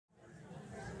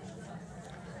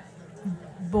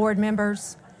board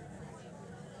members.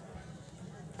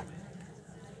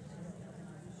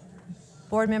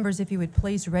 Board members, if you would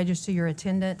please register your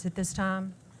attendance at this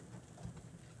time.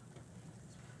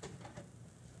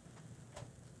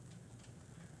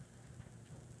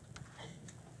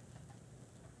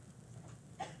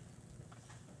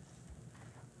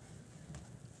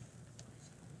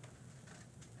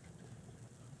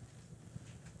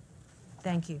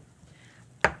 Thank you.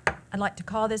 I'd like to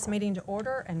call this meeting to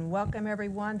order and welcome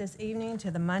everyone this evening to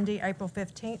the Monday, April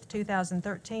 15th,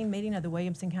 2013 meeting of the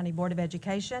Williamson County Board of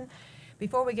Education.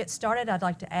 Before we get started, I'd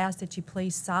like to ask that you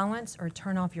please silence or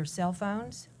turn off your cell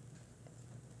phones.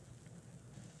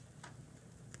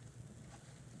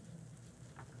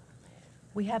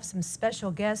 We have some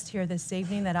special guests here this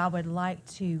evening that I would like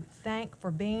to thank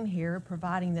for being here,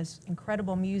 providing this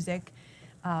incredible music.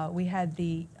 We had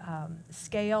the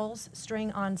Scales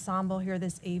String Ensemble here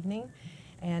this evening,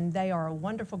 and they are a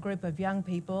wonderful group of young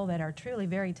people that are truly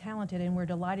very talented, and we're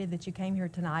delighted that you came here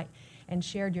tonight and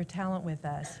shared your talent with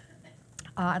us.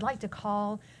 I'd like to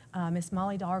call Miss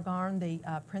Molly Dargarn, the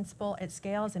principal at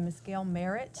Scales, and Miss Gail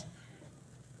Merritt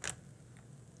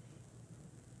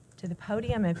to the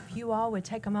podium. If you all would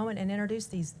take a moment and introduce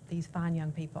these fine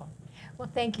young people. Well,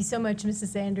 thank you so much,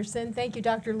 Mrs. Anderson. Thank you,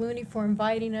 Dr. Looney, for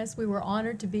inviting us. We were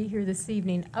honored to be here this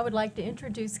evening. I would like to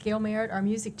introduce Gail Merritt, our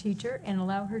music teacher, and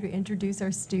allow her to introduce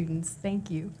our students. Thank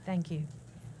you. Thank you.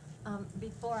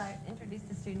 Before I introduce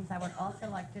the students, I would also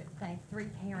like to thank three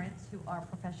parents who are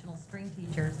professional string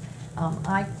teachers.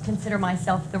 I consider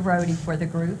myself the roadie for the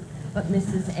group, but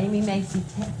Mrs. Amy Macy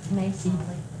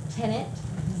Tennant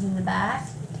is in the back,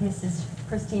 Mrs.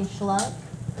 Christine Schlunk,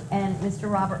 and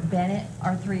Mr. Robert Bennett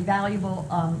are three valuable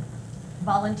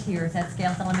volunteers at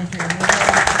Scales Elementary.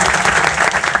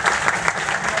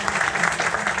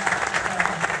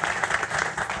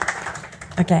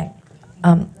 Okay.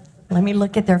 Let me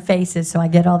look at their faces so I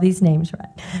get all these names right.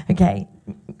 Okay.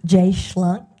 Jay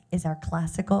Schlunk is our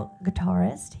classical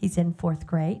guitarist. He's in 4th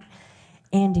grade.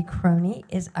 Andy Croney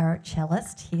is our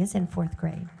cellist. He is in 4th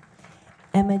grade.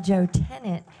 Emma Jo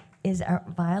Tennant is our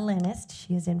violinist.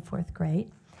 She is in 4th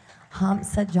grade.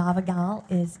 Hamsa Javagal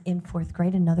is in 4th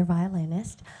grade, another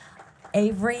violinist.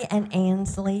 Avery and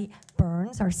Ansley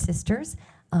Burns are sisters.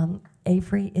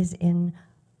 Avery is in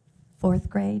 4th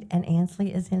grade, and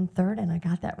Ansley is in 3rd, and I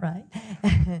got that right.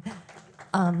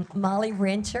 Molly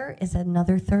Rencher is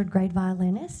another 3rd grade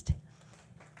violinist.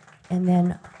 And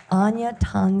then Anya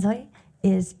Tanzi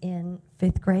is in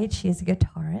 5th grade. She is a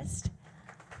guitarist.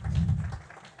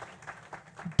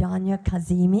 Danya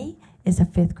Kazimi is a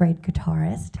 5th grade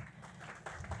guitarist.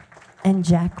 And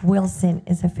Jack Wilson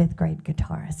is a 5th grade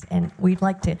guitarist. And we'd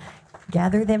like to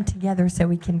gather them together so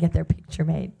we can get their picture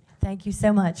made. Thank you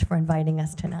so much for inviting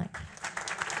us tonight.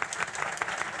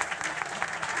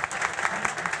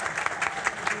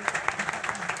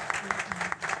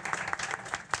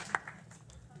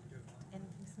 And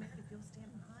Ms. Mary, if you'll stand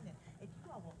behind it, if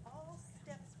you all will all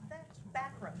step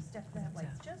back row, step that way,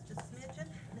 just a smidgen.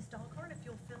 Ms. Dahlgren, if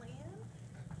you'll fill in.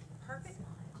 Perfect.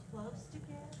 Close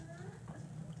together.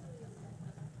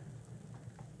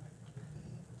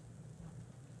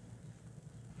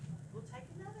 We'll take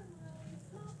another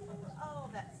one. Oh,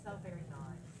 that's so very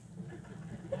nice.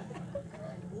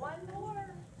 One more.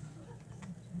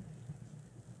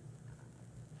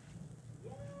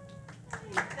 Yay.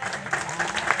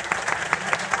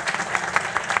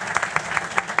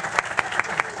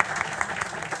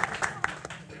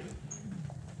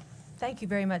 Thank you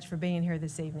very much for being here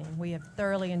this evening. We have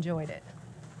thoroughly enjoyed it.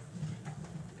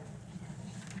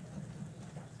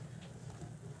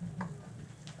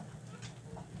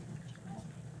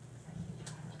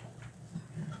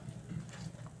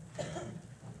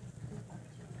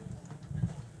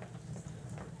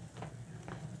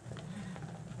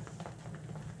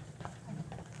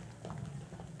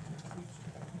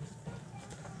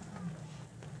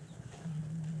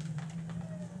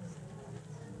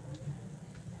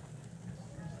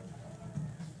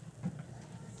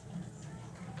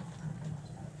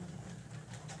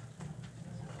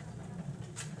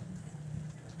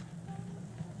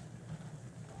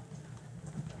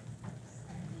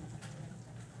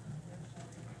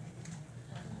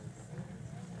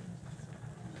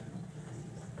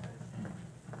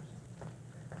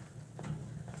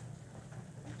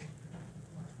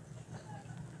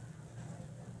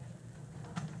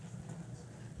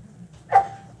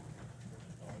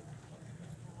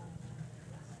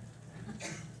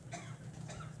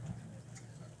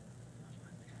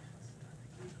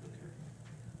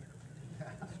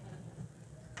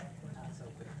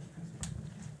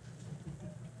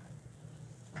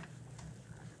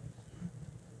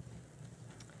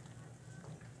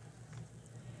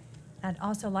 I'd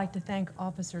also like to thank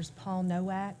Officers Paul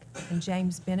Nowak and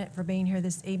James Bennett for being here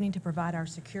this evening to provide our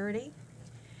security.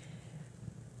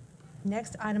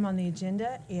 Next item on the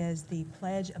agenda is the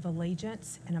Pledge of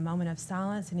Allegiance and a moment of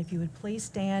silence. And if you would please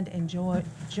stand and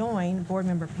join Board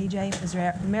Member P.J.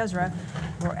 Mesra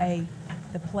for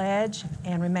the pledge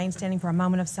and remain standing for a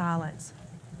moment of silence.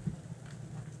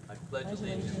 I pledge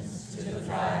allegiance to the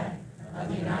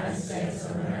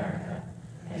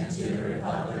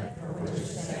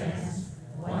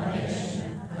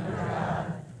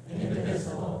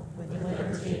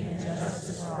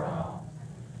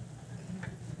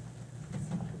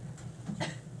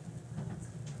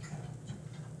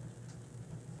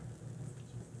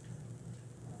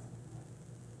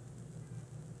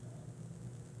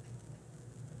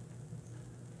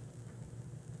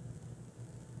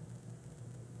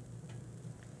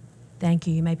Thank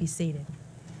you. You may be seated.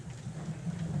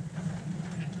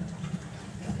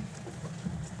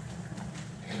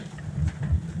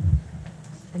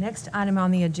 The next item on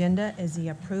the agenda is the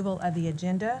approval of the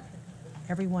agenda.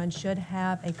 Everyone should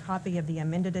have a copy of the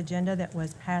amended agenda that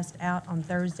was passed out on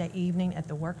Thursday evening at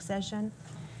the work session.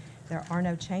 There are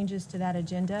no changes to that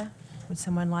agenda. Would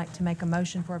someone like to make a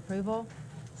motion for approval?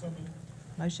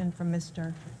 Motion from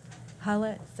Mr.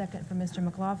 Hullett, second from Mr.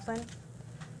 McLaughlin.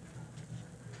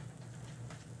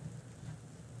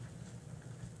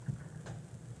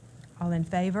 All in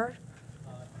favor?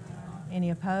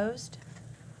 Any opposed?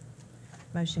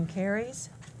 Motion carries.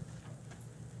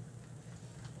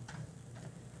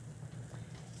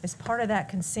 As part of that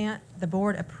consent, the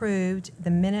board approved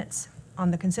the minutes on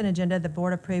the consent agenda. The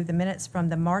board approved the minutes from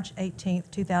the March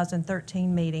 18th,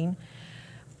 2013 meeting.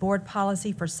 Board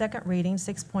policy for second reading,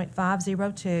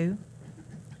 6.502,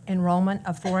 enrollment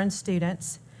of foreign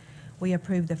students. We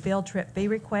approved the field trip fee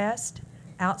request,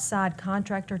 outside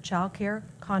contractor child care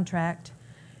contract,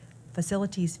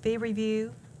 facilities fee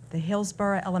review, the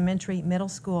Hillsborough Elementary Middle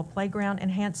School playground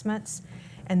enhancements,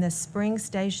 and the Spring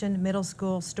Station Middle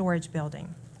School storage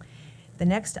building. The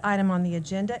next item on the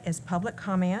agenda is public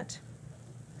comment.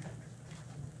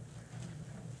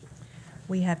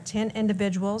 We have 10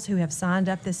 individuals who have signed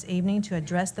up this evening to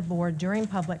address the board during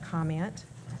public comment.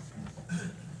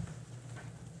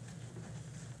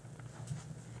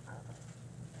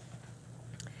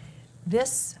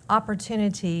 This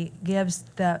opportunity gives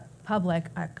the public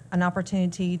an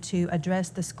opportunity to address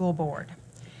the school board.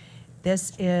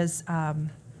 This is not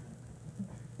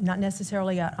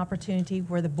necessarily an opportunity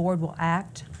where the board will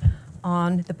act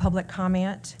on the public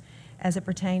comment as it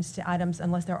pertains to items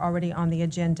unless they're already on the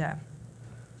agenda.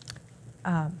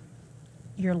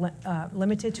 You're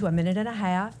limited to a minute and a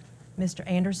half. Mr.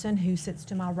 Anderson, who sits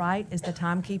to my right, is the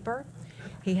timekeeper.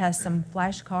 He has some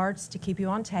flashcards to keep you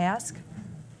on task.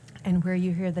 And where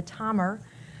you hear the timer,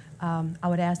 I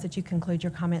would ask that you conclude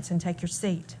your comments and take your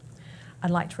seat.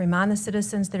 I'd like to remind the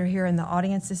citizens that are here in the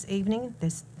audience this evening,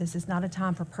 this is not a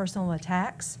time for personal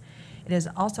attacks. It is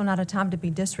also not a time to be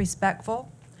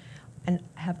disrespectful and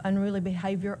have unruly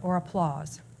behavior or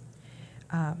applause.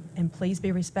 And please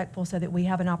be respectful so that we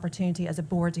have an opportunity as a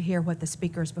board to hear what the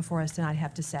speakers before us tonight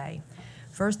have to say.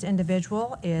 First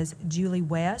individual is Julie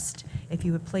West. If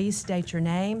you would please state your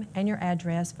name and your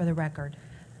address for the record.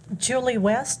 Julie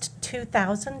West,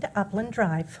 2000 Upland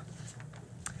Drive.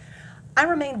 I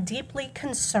remain deeply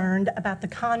concerned about the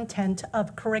content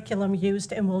of curriculum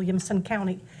used in Williamson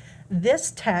County.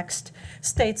 This text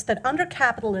states that under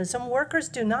capitalism, workers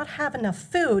do not have enough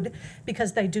food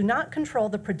because they do not control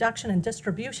the production and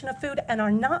distribution of food and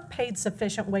are not paid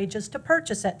sufficient wages to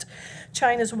purchase it.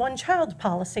 China's one-child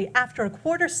policy, after a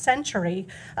quarter century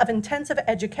of intensive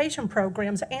education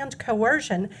programs and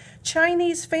coercion,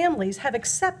 Chinese families have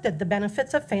accepted the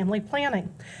benefits of family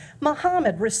planning.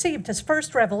 Muhammad received his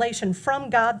first revelation from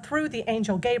God through the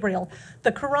angel Gabriel.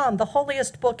 The Quran, the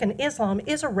holiest book in Islam,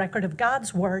 is a record of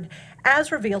God's word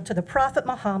as revealed to the prophet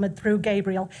Muhammad through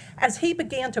Gabriel. As he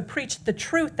began to preach the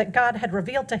truth that God had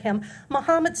revealed to him,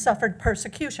 Muhammad suffered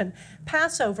persecution.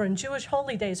 Passover and Jewish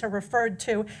holy days are referred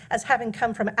to as having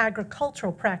come from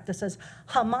agricultural practices.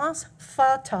 Hamas,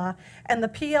 Fatah, and the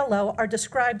PLO are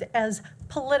described as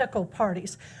political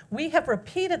parties. We have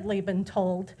repeatedly been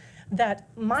told that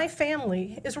my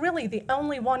family is really the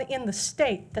only one in the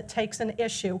state that takes an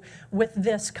issue with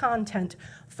this content.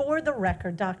 For the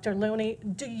record, Dr. Looney,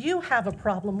 do you have a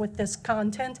problem with this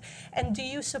content? And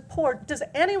does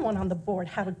anyone on the board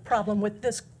have a problem with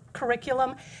this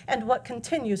curriculum and what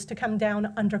continues to come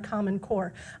down under Common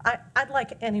Core? I'd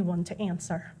like anyone to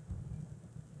answer.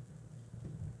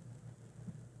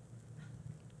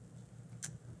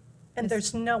 And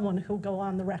there's no one who'll go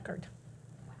on the record.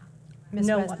 Ms.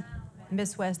 No West, one.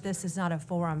 Ms. West, this is not a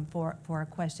forum for a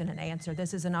question and answer.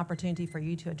 This is an opportunity for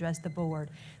you to address the board.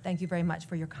 Thank you very much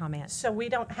for your comments. So we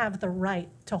don't have the right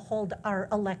to hold our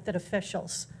elected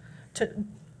officials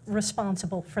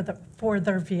responsible for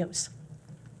their views.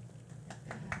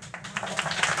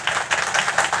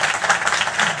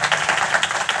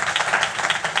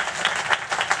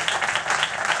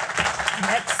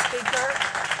 Next speaker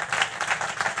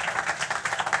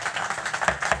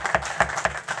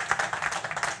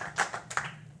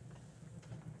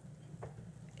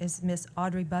is Ms.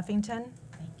 Audrey Buffington.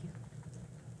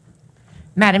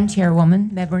 Madam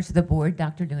Chairwoman, members of the board,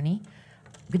 Dr. Looney,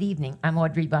 good evening. I'm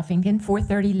Audrey Buffington,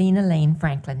 430 Lena Lane,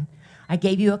 Franklin. I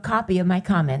gave you a copy of my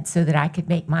comments so that I could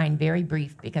make mine very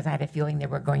brief because I had a feeling there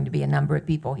were going to be a number of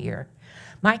people here.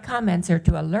 My comments are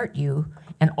to alert you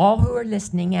and all who are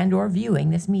listening and or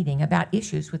viewing this meeting about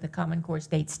issues with the Common Core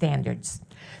state standards.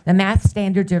 The math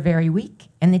standards are very weak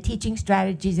and the teaching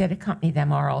strategies that accompany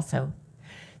them are also.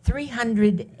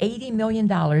 $380 million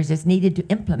is needed to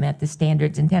implement the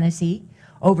standards in Tennessee,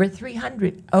 over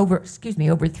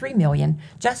 $3 million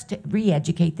just to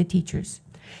re-educate the teachers.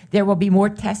 There will be more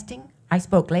testing. I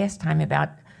spoke last time about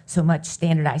so much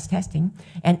standardized testing,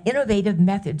 and innovative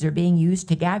methods are being used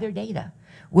to gather data,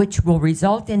 which will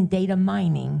result in data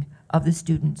mining of the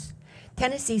students.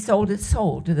 Tennessee sold its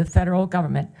soul to the federal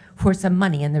government for some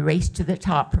money in the race to the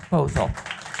top proposal.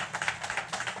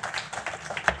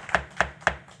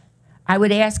 I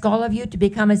would ask all of you to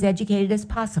become as educated as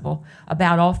possible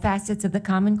about all facets of the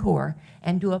Common Core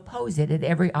and to oppose it at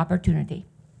every opportunity.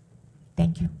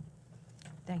 Thank you.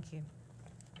 Thank you.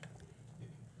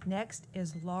 Next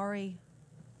is Laurie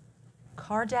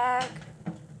Cardag.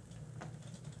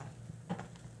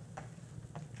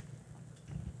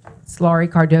 It's Laurie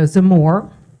Cardoza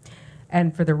Moore.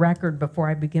 And for the record, before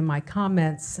I begin my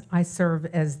comments, I serve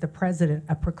as the president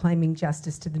of Proclaiming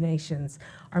Justice to the Nations.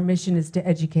 Our mission is to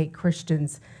educate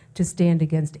Christians to stand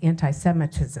against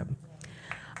anti-Semitism.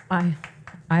 I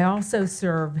also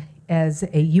serve as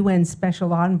a UN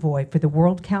Special Envoy for the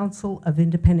World Council of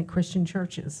Independent Christian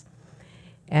Churches.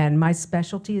 And my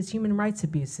specialty is human rights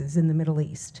abuses in the Middle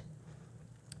East.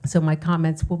 So my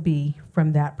comments will be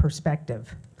from that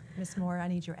perspective. Ms. Moore, I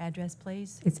need your address,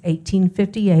 please. It's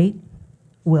 1858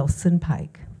 Wilson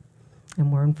Pike,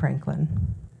 and we're in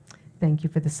Franklin. Thank you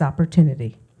for this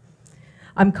opportunity.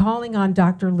 I'm calling on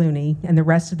Dr. Looney and the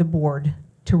rest of the board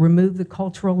to remove the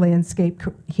cultural landscape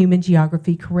human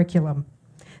geography curriculum.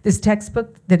 This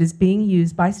textbook that is being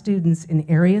used by students in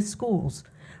area schools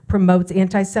promotes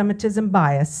anti-Semitism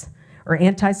bias or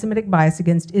anti-Semitic bias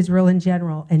against Israel in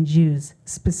general and Jews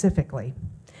specifically.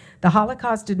 The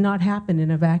Holocaust did not happen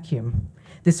in a vacuum.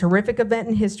 This horrific event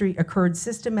in history occurred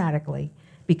systematically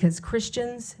because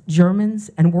Christians, Germans,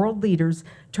 and world leaders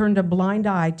turned a blind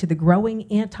eye to the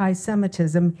growing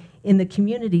anti-Semitism in the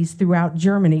communities throughout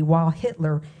Germany while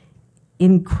Hitler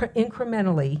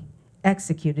incrementally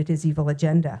executed his evil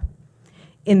agenda.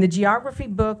 In the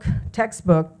geography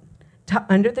textbook,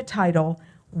 under the title,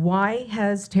 "Why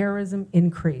Has Terrorism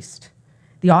Increased?"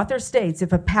 the author states,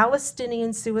 if a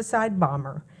Palestinian suicide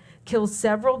bomber kills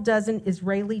several dozen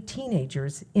Israeli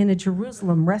teenagers in a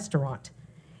Jerusalem restaurant,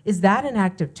 is that an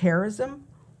act of terrorism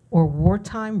or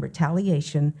wartime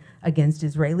retaliation against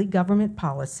Israeli government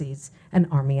policies and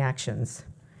army actions?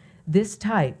 This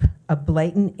type of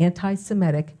blatant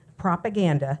anti-Semitic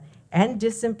propaganda and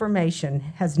disinformation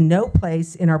has no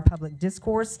place in our public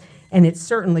discourse, and it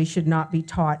certainly should not be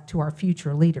taught to our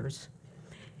future leaders.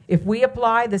 If we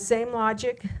apply the same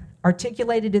logic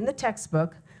articulated in the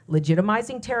textbook,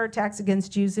 legitimizing terror attacks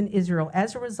against Jews in Israel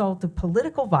as a result of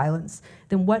political violence,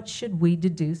 then what should we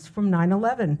deduce from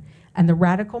 9/11 and the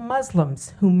radical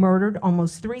Muslims who murdered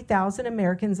almost 3,000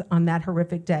 Americans on that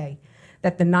horrific day?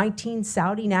 That the 19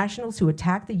 Saudi nationals who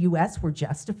attacked the U.S. were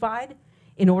justified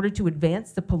in order to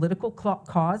advance the political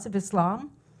cause of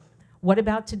Islam? What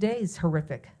about today's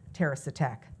horrific terrorist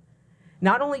attack?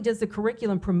 Not only does the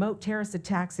curriculum promote terrorist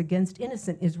attacks against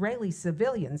innocent Israeli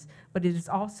civilians, but it is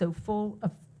also full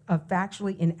of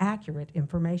factually inaccurate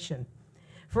information.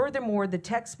 Furthermore, the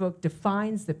textbook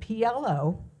defines the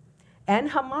PLO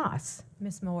and Hamas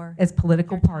Ms. Moore, as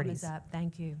political your time parties. is up.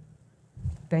 Thank you.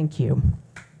 Thank you.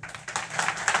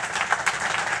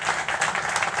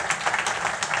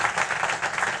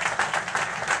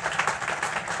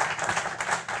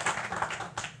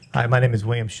 Hi, my name is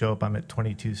William Shope. I'm at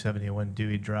 2271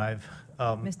 Dewey Drive.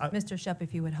 Mr. Shep,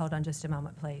 if you would hold on just a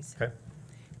moment, please. Okay.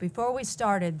 Before we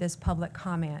started this public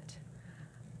comment,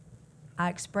 I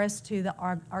expressed to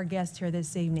our guest here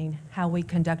this evening how we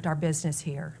conduct our business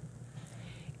here.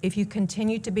 if you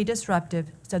continue to be disruptive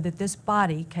so that this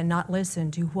body cannot listen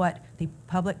to what the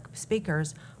public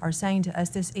speakers are saying to us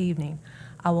this evening,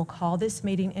 I will call this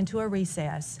meeting into a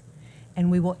recess,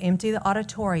 and we will empty the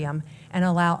auditorium and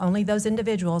allow only those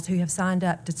individuals who have signed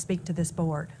up to speak to this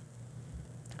board.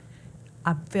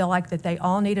 I feel like that they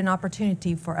all need an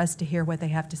opportunity for us to hear what they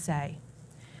have to say.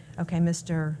 Okay,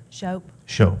 Mr. Shope?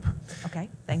 Shope. Okay,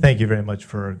 thank you. Thank you very much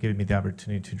for giving me the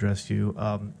opportunity to address you.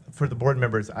 For the board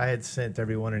members, I had sent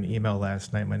everyone an email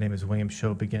last night. My name is William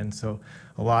Shope again, so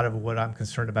a lot of what I'm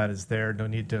concerned about is there. No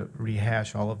need to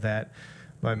rehash all of that.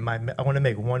 I want to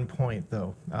make one point,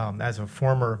 though. As a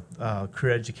former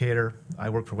career educator, I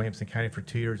worked for Williamson County for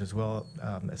 2 years as well,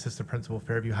 assistant principal of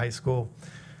Fairview High School.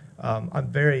 I'm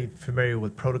very familiar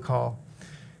with protocol.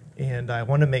 And I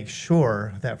want to make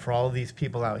sure that for all of these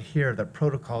people out here, that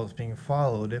protocol is being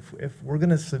followed. If we're going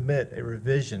to submit a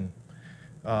revision,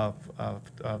 a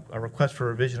request for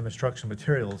revision of instructional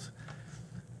materials,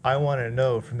 I want to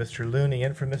know from Mr. Looney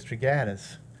and from Mr.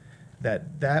 Gaddis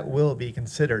that that will be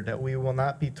considered, that we will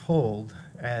not be told,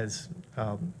 as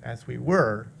we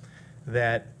were,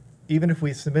 that even if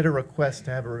we submit a request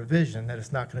to have a revision, that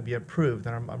it's not going to be approved.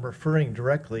 And I'm referring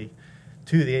directly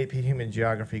to the AP Human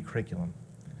Geography curriculum.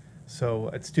 So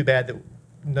it's too bad that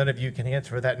none of you can answer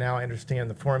for that now. I understand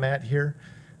the format here,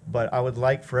 but I would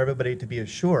like for everybody to be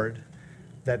assured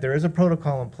that there is a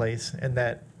protocol in place and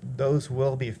that those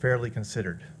will be fairly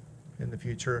considered in the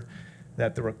future,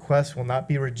 that the request will not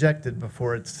be rejected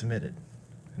before it's submitted.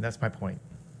 And that's my point.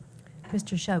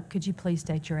 Mr. Shope, could you please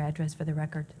state your address for the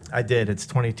record? I did. It's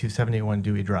 2271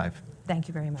 Dewey Drive. Thank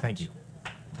you very much. Thank you.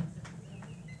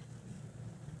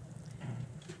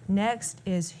 Next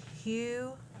is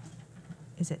Hugh,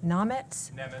 is it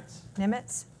Nemitz?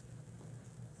 Nemitz?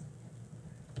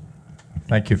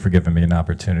 Thank you for giving me an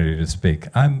opportunity to speak.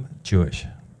 I'm Jewish.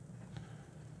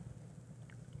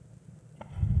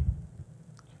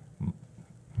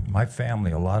 My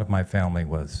family, a lot of my family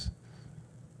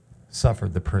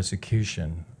suffered the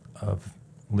persecution of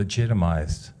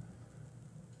legitimized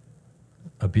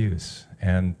abuse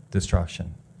and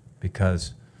destruction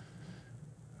because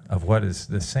of what is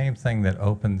the same thing that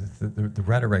opened the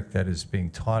rhetoric that is being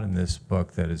taught in this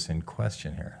book that is in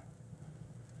question here.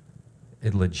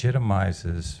 It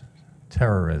legitimizes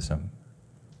terrorism,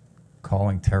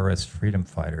 calling terrorists freedom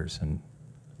fighters and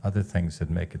other things that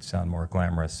make it sound more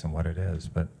glamorous than what it is.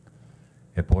 But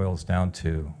it boils down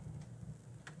to,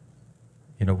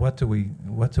 you know, what do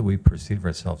we perceive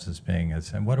ourselves as being,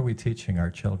 and what are we teaching our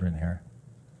children here?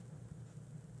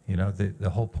 You know, the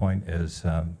whole point is,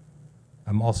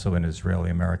 I'm also an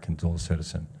Israeli-American dual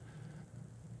citizen,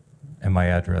 and my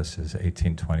address is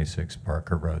 1826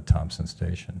 Barker Road, Thompson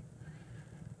Station.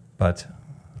 But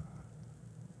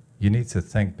you need to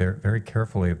think very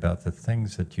carefully about the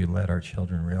things that you let our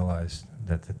children realize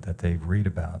that they read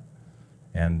about,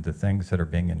 and the things that are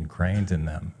being ingrained in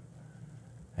them,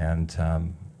 and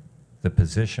the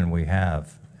position we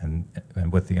have, and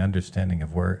with the understanding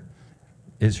of where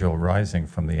Israel rising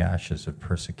from the ashes of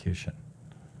persecution.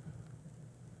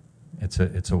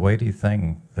 It's a weighty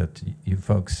thing that you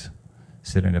folks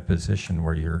sit in a position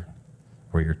where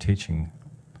you're teaching,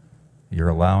 you're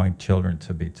allowing children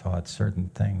to be taught certain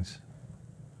things.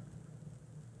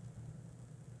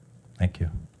 Thank you.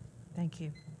 Thank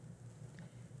you.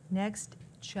 Next,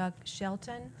 Chuck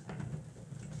Shelton.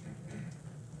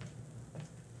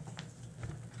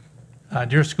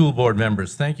 Dear school board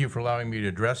members, thank you for allowing me to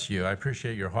address you. I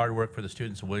appreciate your hard work for the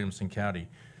students of Williamson County.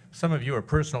 Some of you are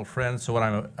personal friends, so what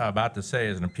I'm about to say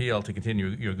is an appeal to continue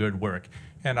your good work.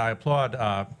 And I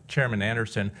applaud Chairman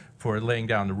Anderson for laying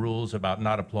down the rules about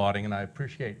not applauding, and I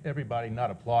appreciate everybody not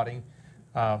applauding.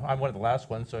 I'm one of the last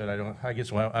ones, so I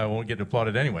guess I won't get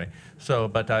applauded anyway. So,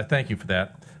 but thank you for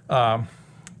that.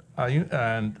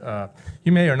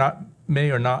 You may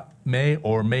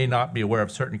or may not be aware of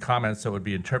certain comments that would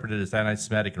be interpreted as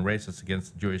anti-Semitic and racist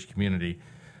against the Jewish community.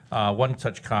 One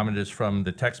such comment is from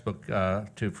the textbook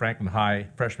to Franklin High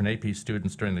freshman AP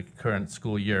students during the current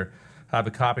school year. I have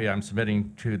a copy I'm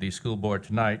submitting to the school board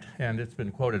tonight, and it's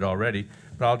been quoted already,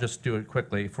 but I'll just do it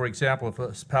quickly. For example, if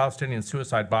a Palestinian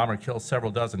suicide bomber kills several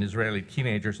dozen Israeli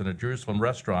teenagers in a Jerusalem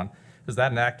restaurant, is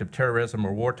that an act of terrorism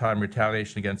or wartime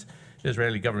retaliation against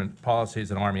Israeli government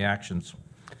policies and army actions?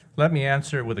 Let me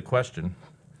answer with a question.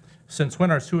 Since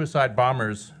when are suicide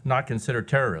bombers not considered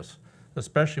terrorists,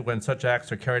 especially when such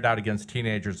acts are carried out against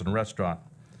teenagers in a restaurant?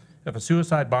 If a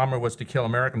suicide bomber was to kill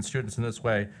American students in this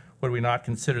way, would we not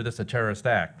consider this a terrorist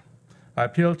act? I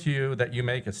appeal to you that you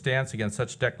make a stance against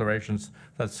such declarations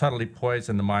that subtly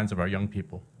poison the minds of our young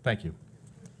people. Thank you.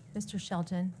 Mr.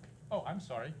 Shelton, Oh, I'm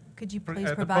sorry. Could you For- please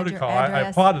at the provide your protocol, I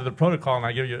address? applauded the protocol, and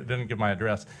I didn't give my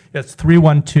address. It's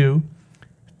 312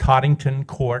 Toddington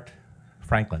Court,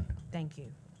 Franklin. Thank you.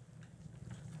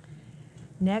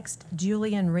 Next,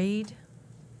 Julian Reed.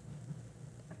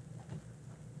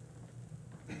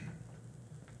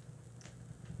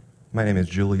 My name is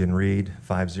Julian Reed,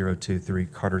 5023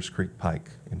 Carters Creek Pike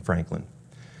in Franklin.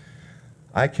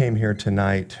 I came here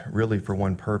tonight really for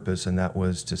one purpose, and that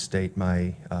was to state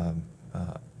my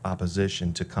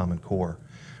opposition to Common Core.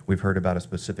 We've heard about a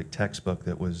specific textbook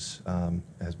that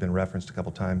has been referenced a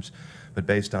couple times, but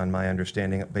based on my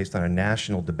understanding, based on a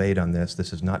national debate on this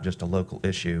is not just a local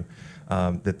issue,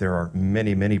 that there are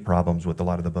many, many problems with a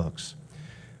lot of the books.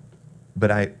 But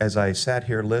as I sat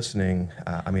here listening,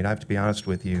 I mean, I have to be honest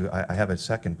with you, I have a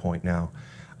second point now.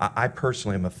 I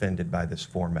personally am offended by this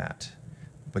format.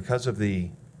 Because of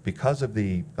the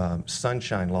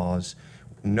sunshine laws,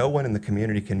 no one in the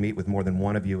community can meet with more than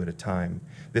one of you at a time.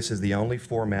 This is the only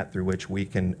format through which we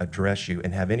can address you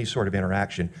and have any sort of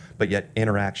interaction, but yet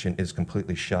interaction is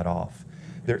completely shut off.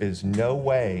 There is no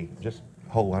way, just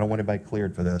hold, I don't want anybody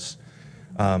cleared for this.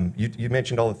 You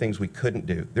mentioned all the things we couldn't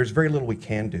do. There's very little we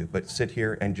can do, but sit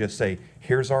here and just say,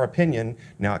 here's our opinion,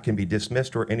 now it can be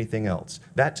dismissed or anything else.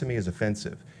 That to me is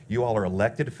offensive. You all are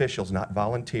elected officials, not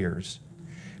volunteers,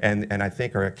 and I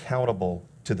think are accountable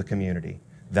to the community.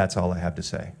 That's all I have to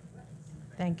say.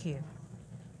 Thank you.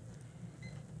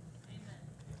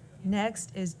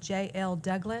 Next is J.L.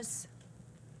 Douglas.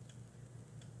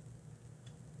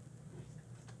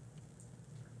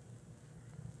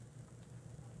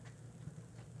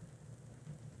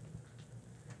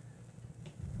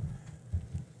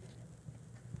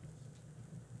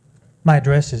 My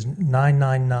address is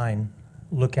 999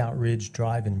 Lookout Ridge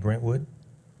Drive in Brentwood.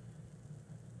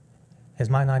 Has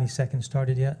my 90 seconds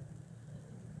started yet?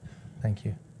 Thank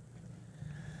you.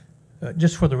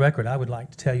 Just for the record, I would like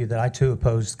to tell you that I too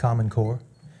oppose Common Core,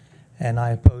 and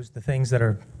I oppose the things that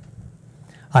are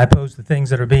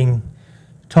being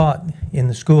taught in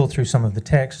the school through some of the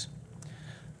texts.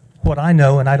 What I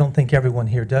know, and I don't think everyone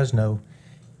here does know,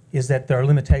 is that there are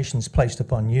limitations placed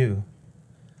upon you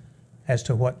as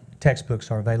to what textbooks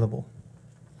are available.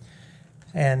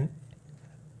 And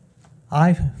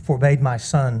I forbade my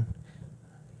son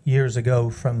years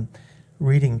ago from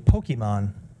reading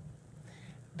Pokemon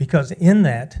because in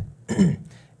that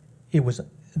it was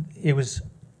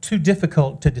too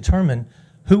difficult to determine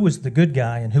who was the good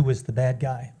guy and who was the bad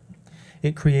guy.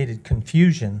 It created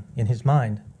confusion in his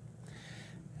mind.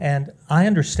 And I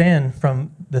understand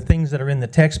from the things that are in the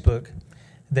textbook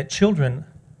that children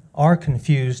are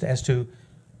confused as to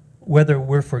whether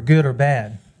we're for good or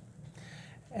bad.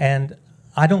 And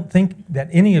I don't think that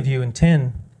any of you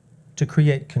intend to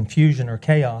create confusion or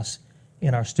chaos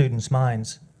in our students'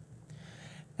 minds.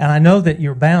 And I know that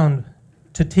you're bound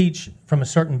to teach from a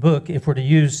certain book if we're to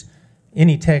use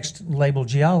any text labeled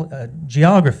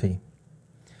geography.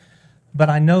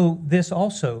 But I know this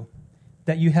also,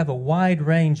 that you have a wide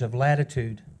range of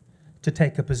latitude to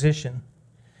take a position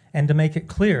and to make it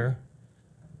clear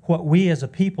what we as a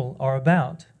people are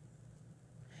about.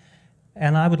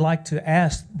 And I would like to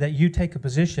ask that you take a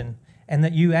position and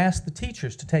that you ask the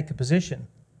teachers to take a position,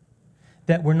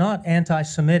 that we're not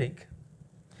anti-Semitic,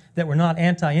 that we're not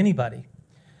anti-anybody,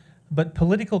 but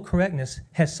political correctness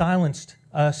has silenced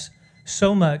us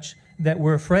so much that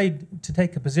we're afraid to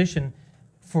take a position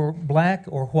for black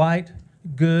or white,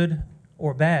 good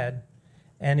or bad,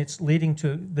 and it's leading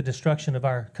to the destruction of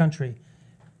our country.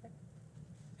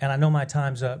 And I know my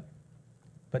time's up,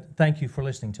 but thank you for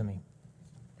listening to me.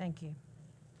 Thank you.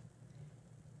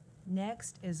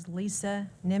 Next is Lisa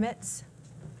Nimitz.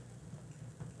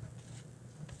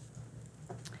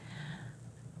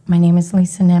 My name is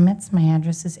Lisa Nemitz. My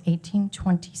address is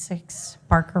 1826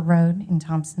 Barker Road in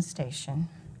Thompson Station.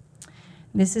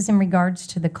 This is in regards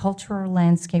to the cultural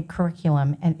landscape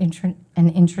curriculum and an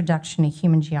introduction to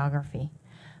human geography.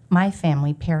 My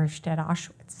family perished at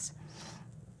Auschwitz.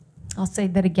 I'll say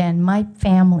that again. My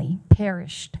family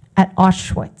perished at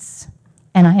Auschwitz,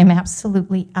 and I am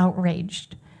absolutely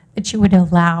outraged that you would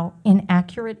allow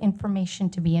inaccurate information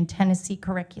to be in Tennessee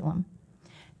curriculum.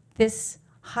 This is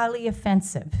highly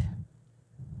offensive,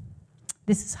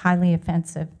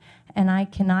 and I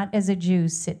cannot, as a Jew,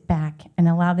 sit back and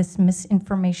allow this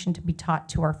misinformation to be taught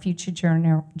to our future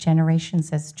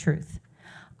generations as truth.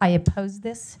 I oppose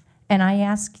this, and I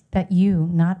ask that you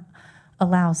not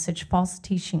allow such false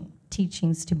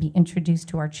teachings to be introduced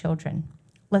to our children.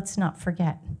 Let's not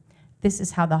forget, this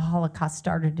is how the Holocaust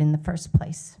started in the first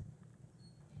place.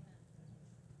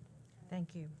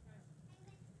 Thank you.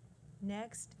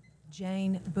 Next,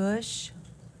 Jane Bush.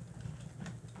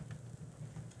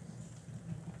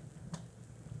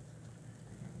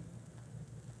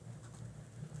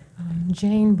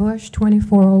 Jane Bush,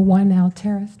 2401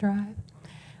 Alteris Drive.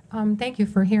 Thank you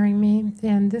for hearing me.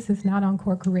 And this is not on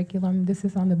core curriculum. This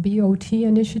is on the BOT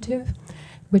initiative,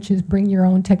 which is Bring Your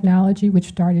Own Technology, which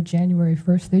started January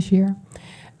 1st this year.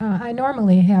 I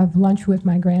normally have lunch with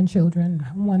my grandchildren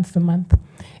once a month,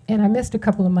 and I missed a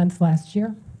couple of months last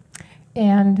year.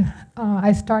 And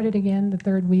I started again the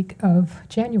third week of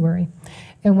January.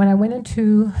 And when I went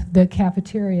into the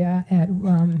cafeteria at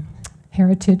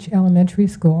Heritage Elementary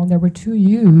School, there were two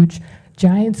huge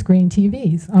giant screen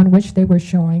TVs on which they were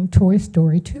showing Toy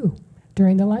Story 2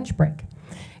 during the lunch break.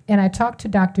 And I talked to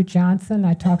Dr. Johnson,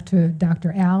 I talked to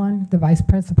Dr. Allen, the vice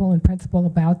principal and principal,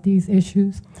 about these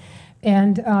issues.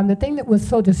 And the thing that was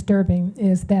so disturbing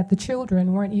is that the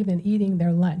children weren't even eating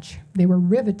their lunch. They were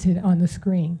riveted on the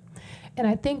screen. And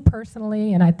I think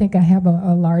personally, and I think I have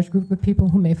a large group of people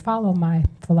who may follow my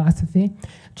philosophy,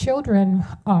 children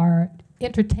are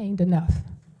entertained enough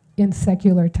in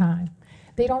secular time.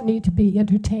 They don't need to be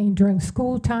entertained during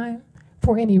school time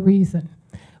for any reason.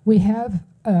 We have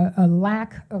a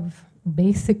lack of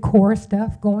basic core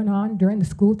stuff going on during the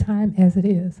school time as it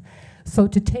is. So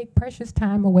to take precious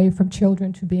time away from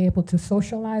children to be able to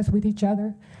socialize with each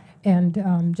other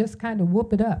and just kind of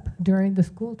whoop it up during the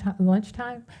school time,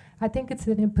 lunchtime, I think it's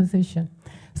an imposition.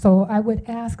 So I would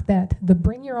ask that the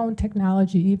Bring Your Own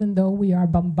Technology, even though we are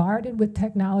bombarded with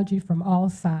technology from all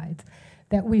sides,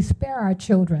 that we spare our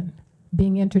children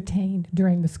being entertained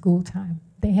during the school time.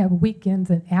 They have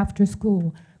weekends and after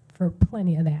school for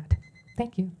plenty of that.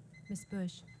 Thank you. Ms.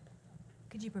 Bush,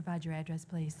 could you provide your address,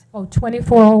 please? Oh,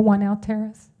 2401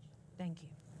 Alteris. Thank you.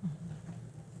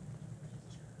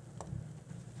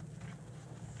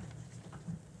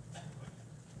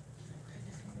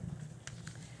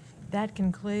 That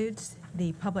concludes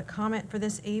the public comment for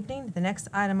this evening. The next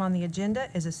item on the agenda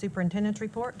is a superintendent's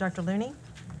report. Dr. Looney.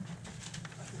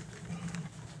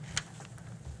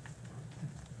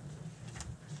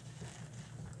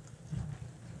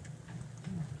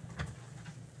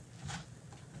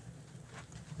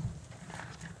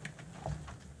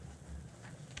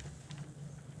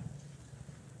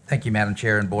 Thank you, Madam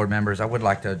Chair and board members. I would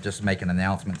like to just make an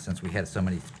announcement since we had so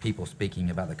many people speaking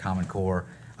about the Common Core.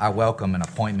 I welcome an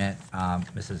appointment.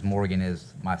 Mrs. Morgan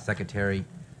is my secretary,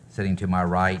 sitting to my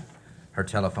right. Her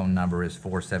telephone number is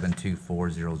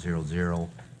 472-4000.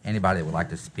 Anybody that would like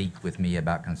to speak with me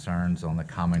about concerns on the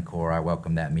Common Core, I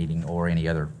welcome that meeting or any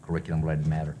other curriculum-related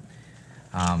matter.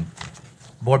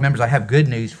 Board members, I have good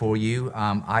news for you.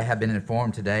 I have been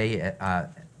informed today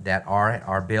that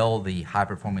our bill, the High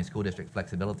Performing School District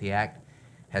Flexibility Act,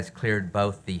 has cleared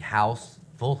both the House,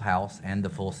 full House, and the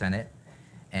full Senate.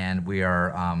 And we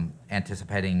are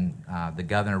anticipating the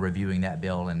governor reviewing that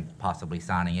bill and possibly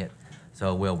signing it.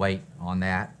 So we'll wait on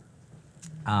that.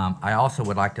 I also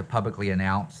would like to publicly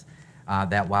announce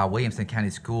that while Williamson County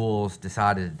Schools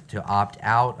decided to opt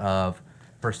out of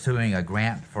pursuing a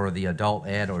grant for the adult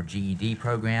ed or GED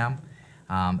program,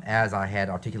 as I had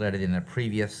articulated in a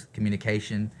previous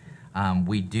communication,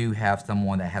 we do have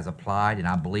someone that has applied and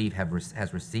I believe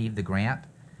has received the grant.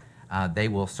 They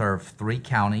will serve 3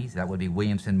 counties. That would be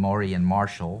Williamson, Maury, and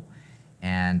Marshall.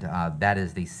 And that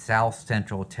is the South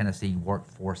Central Tennessee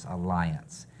Workforce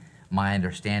Alliance. My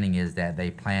understanding is that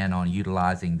they plan on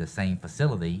utilizing the same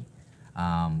facility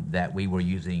that we were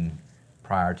using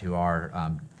prior to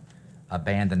our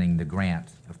abandoning the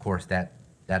grant. Of course, that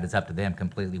is up to them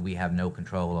completely. We have no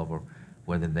control over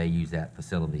whether they use that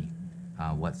facility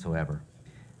whatsoever.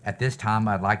 At this time,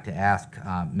 I'd like to ask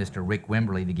Mr. Rick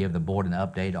Wimberly to give the board an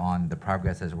update on the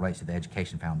progress as it relates to the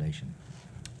Education Foundation.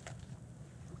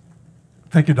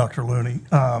 Thank you, Dr. Looney.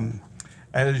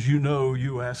 As you know,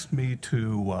 you asked me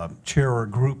to chair a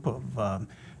group of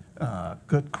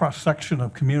good cross-section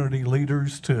of community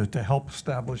leaders to help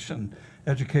establish an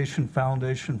education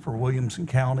foundation for Williamson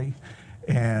County.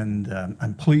 And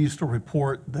I'm pleased to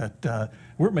report that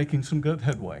we're making some good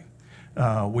headway.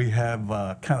 We have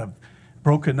kind of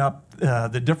broken up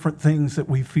the different things that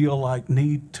we feel like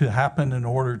need to happen in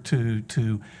order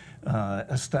to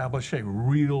establish a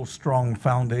real strong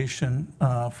foundation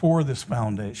for this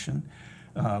foundation.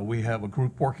 We have a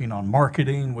group working on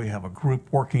marketing. We have a group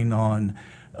working on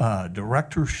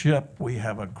directorship. We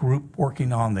have a group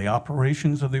working on the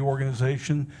operations of the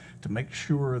organization to make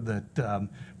sure that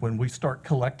when we start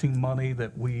collecting money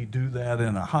that we do that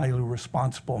in a highly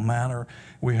responsible manner.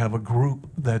 We have a group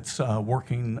that's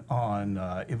working on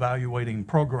evaluating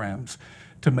programs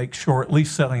to make sure, at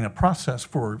least setting a process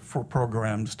for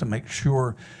programs to make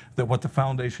sure that what the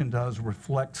foundation does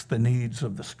reflects the needs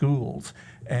of the schools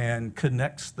and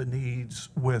connects the needs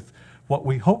with what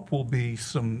we hope will be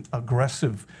some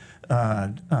aggressive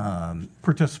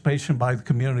participation by the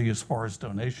community as far as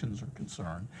donations are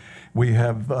concerned. We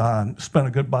have spent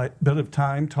a good bit of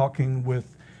time talking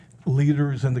with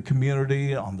leaders in the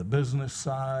community on the business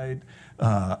side,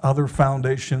 other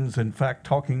foundations, in fact,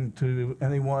 talking to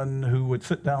anyone who would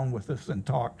sit down with us and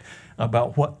talk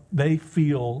about what they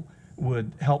feel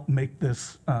would help make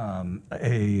this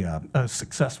a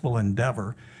successful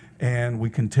endeavor. And we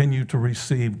continue to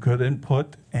receive good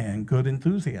input and good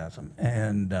enthusiasm.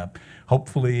 And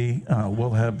hopefully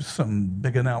we'll have some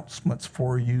big announcements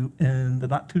for you in the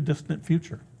not too distant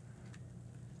future.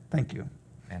 Thank you.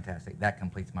 Fantastic. That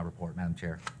completes my report, Madam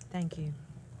Chair. Thank you.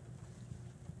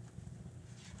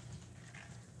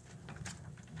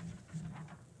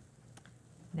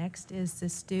 Next is the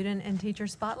Student and Teacher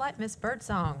Spotlight, Ms.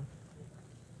 Birdsong.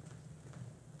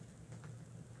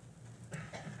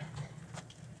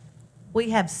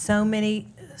 We have so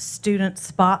many student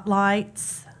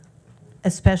spotlights,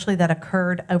 especially that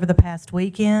occurred over the past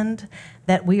weekend,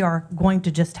 that we are going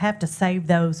to just have to save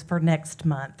those for next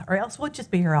month, or else we'll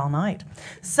just be here all night.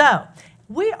 So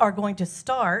we are going to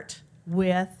start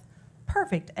with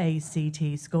perfect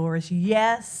ACT scores.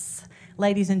 Yes,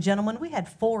 ladies and gentlemen, we had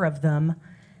 4 of them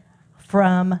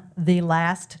from the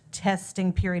last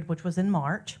testing period, which was in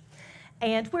March.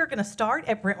 And we're going to start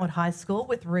at Brentwood High School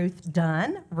with Ruth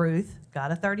Dunn. Ruth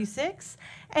got a 36,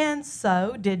 and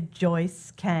so did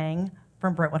Joyce Kang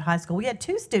from Brentwood High School. We had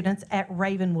 2 students at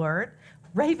Ravenwood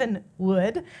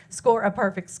score a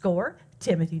perfect score.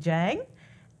 Timothy Jang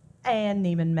and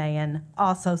Neiman Mann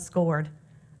also scored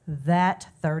that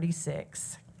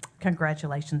 36.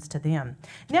 Congratulations to them.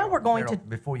 Now we're going to...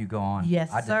 Before you go on, yes,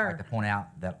 I'd just sir. like to point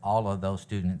out that all of those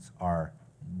students are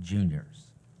juniors.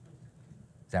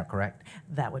 Is that correct?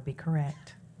 That would be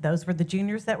correct. Those were the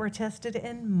juniors that were tested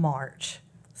in March.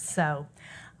 So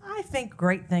I think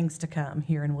great things to come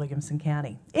here in Williamson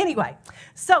County. Anyway,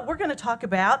 so we're going to talk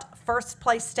about first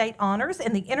place state honors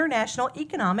in the International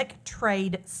Economic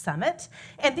Trade Summit.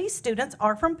 And these students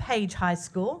are from Page High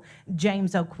School: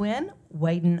 James O'Quinn,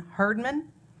 Waylon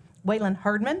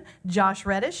Herdman, Josh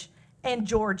Reddish, and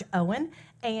George Owen.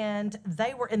 And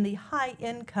they were in the high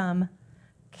income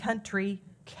country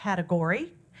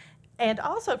category. And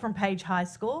also from Page High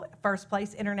School, first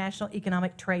place International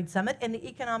Economic Trade Summit in the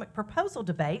Economic Proposal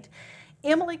Debate,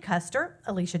 Emily Custer,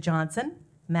 Alicia Johnson,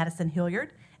 Madison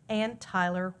Hilliard, and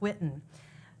Tyler Witten.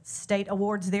 State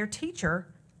awards, their teacher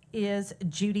is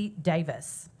Judy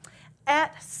Davis.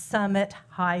 At Summit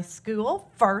High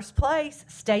School, first place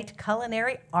State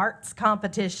Culinary Arts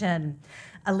Competition,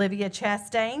 Olivia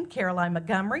Chastain, Caroline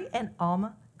Montgomery, and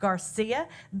Alma Garcia.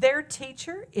 Their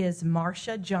teacher is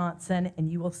Marcia Johnson,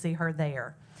 and you will see her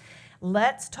there.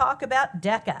 Let's talk about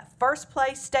DECA. First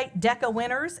place state DECA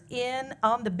winners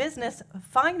on the business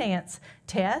finance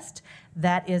test.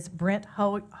 That is Brent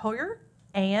Hoyer.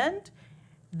 And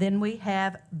then we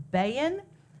have Bayan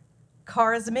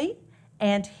Karzmi,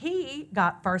 and he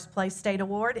got first place state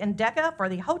award in DECA for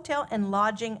the hotel and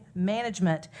lodging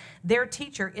management. Their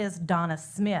teacher is Donna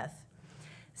Smith.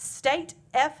 State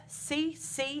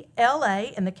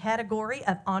FCCLA in the category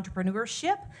of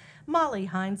entrepreneurship, Molly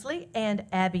Hinesley and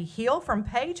Abby Hill from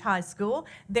Page High School.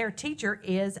 Their teacher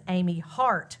is Amy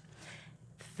Hart.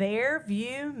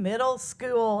 Fairview Middle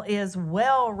School is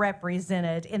well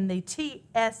represented in the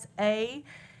TSA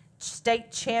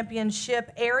State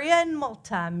Championship area in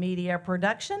multimedia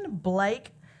production,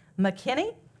 Blake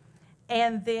McKinney,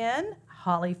 and then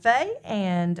Holly Faye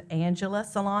and Angela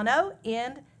Solano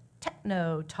in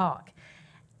Techno Talk.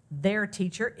 Their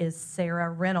teacher is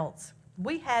Sarah Reynolds.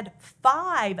 We had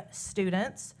 5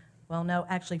 students, well, no,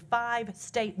 actually 5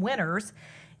 state winners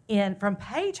from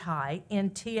Page High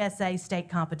in TSA state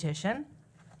competition.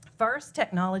 First,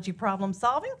 technology problem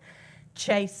solving,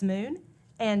 Chase Moon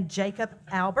and Jacob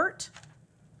Albert.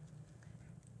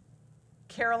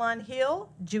 Caroline Hill,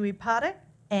 Dewey Potter,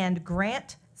 and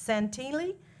Grant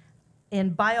Santilli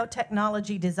in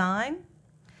biotechnology design.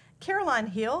 Caroline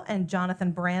Hill and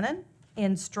Jonathan Brannon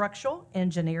in structural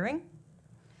engineering.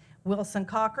 Wilson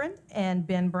Cochran and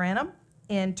Ben Branham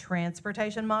in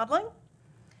transportation modeling.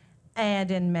 And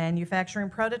in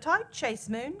manufacturing prototype, Chase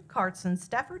Moon, Carson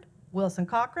Stafford, Wilson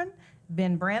Cochran,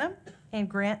 Ben Branham, and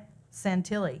Grant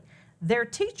Santilli. Their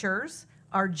teachers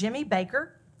are Jimmy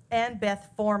Baker and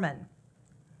Beth Foreman.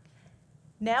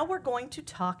 Now we're going to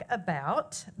talk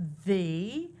about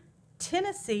the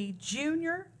Tennessee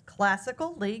Junior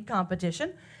Classical League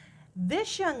competition.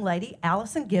 This young lady,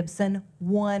 Allison Gibson,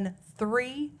 won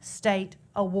 3 state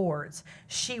awards.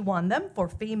 She won them for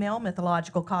female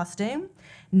mythological costume,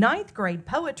 9th grade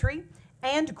poetry,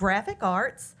 and graphic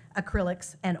arts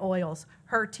acrylics, and oils.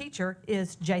 Her teacher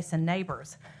is Jason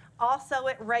Neighbors. Also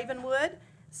at Ravenwood,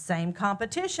 same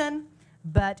competition,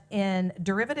 but in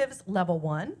derivatives level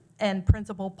 1 and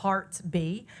principal parts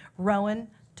B, Rowan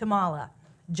Tamala.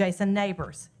 Jason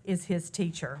Neighbors is his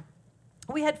teacher.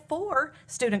 We had 4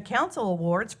 student council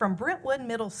awards from Brentwood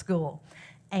Middle School.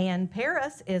 Ann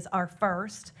Paris is our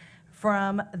first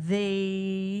from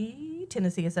the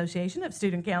Tennessee Association of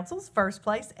Student Councils, first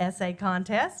place essay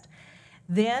contest.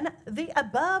 Then the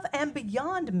Above and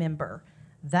Beyond member.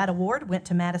 That award went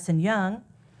to Madison Young.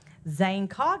 Zane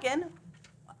Coggin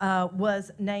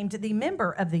was named the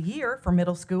Member of the Year for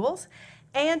middle schools.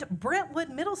 And Brentwood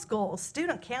Middle School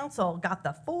Student Council got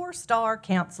the 4-Star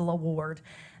Council Award.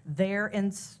 Their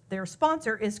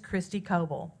sponsor is Christy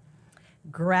Coble.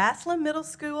 Grassland Middle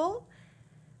School,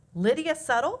 Lydia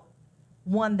Suttle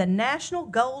won the National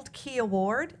Gold Key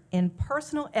Award in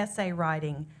Personal Essay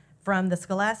Writing from the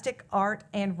Scholastic Art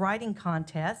and Writing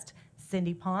Contest.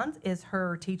 Cindy Pons is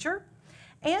her teacher.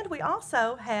 And we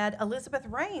also had Elizabeth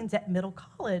Raines at Middle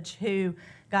College, who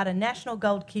got a National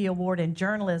Gold Key Award in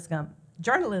journalism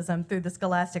through the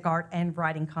Scholastic Art and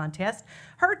Writing Contest.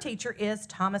 Her teacher is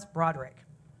Thomas Broderick.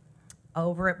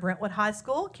 Over at Brentwood High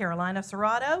School, Carolina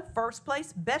Serrato, first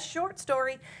place, best short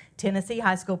story, Tennessee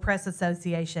High School Press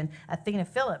Association. Athena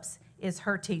Phillips is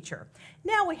her teacher.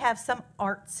 Now we have some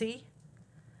artsy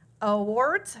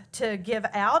awards to give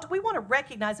out. We want to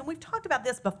recognize, and we've talked about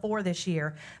this before this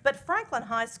year, but Franklin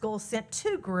High School sent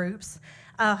 2 groups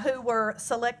who were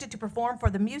selected to perform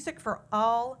for the Music for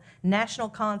All National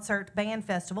Concert Band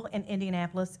Festival in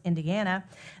Indianapolis, Indiana.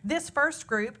 This first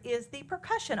group is the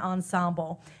Percussion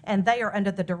Ensemble, and they are under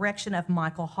the direction of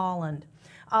Michael Holland.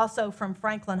 Also from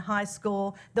Franklin High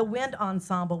School, the Wind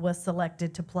Ensemble was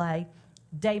selected to play.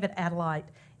 David Adelite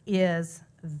is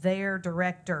their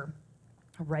director.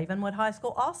 Ravenwood High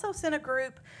School also sent a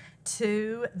group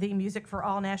to the Music for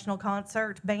All National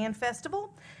Concert Band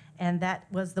Festival, and that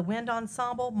was the Wind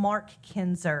Ensemble. Mark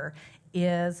Kinzer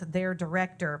is their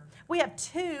director. We have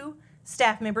 2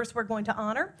 staff members we're going to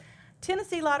honor.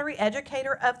 Tennessee Lottery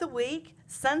Educator of the Week,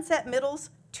 Sunset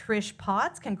Middle's Trish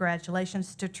Potts.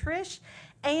 Congratulations to Trish.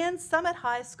 And Summit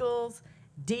High School's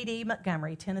Dee Dee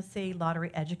Montgomery, Tennessee Lottery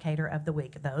Educator of the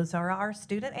Week. Those are our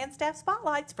student and staff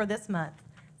spotlights for this month.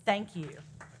 Thank you.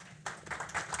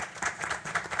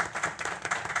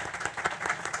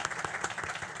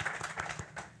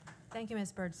 Thank you,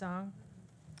 Ms. Birdsong.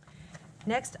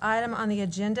 Next item on the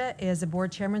agenda is a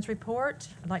board chairman's report.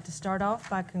 I'd like to start off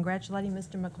by congratulating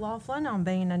Mr. McLaughlin on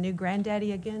being a new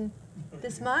granddaddy again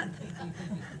this month.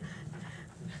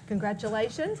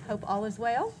 Congratulations. Hope all is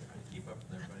well. Keep up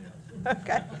with everybody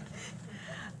else.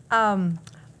 Okay.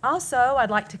 Also,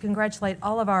 I'd like to congratulate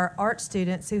all of our art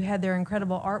students who had their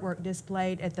incredible artwork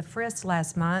displayed at the Frisk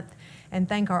last month, and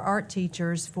thank our art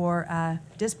teachers for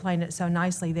displaying it so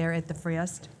nicely there at the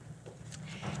Frisk.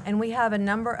 And we have a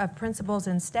number of principals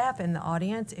and staff in the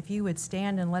audience. If you would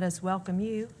stand and let us welcome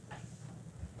you.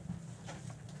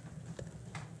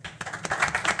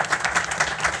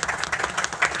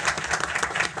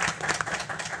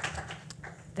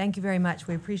 Thank you very much.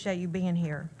 We appreciate you being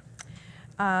here.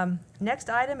 Next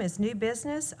item is new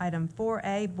business, item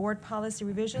 4A, board policy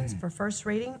revisions for first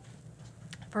reading.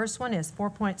 First one is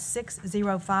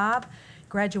 4.605,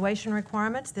 graduation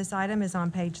requirements. This item is on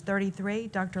page 33.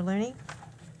 Dr. Looney.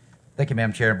 Thank you,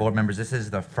 Madam Chair and board members. This is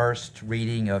the first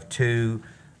reading of 2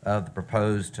 of the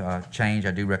proposed change.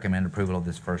 I do recommend approval of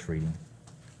this first reading.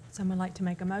 Someone like to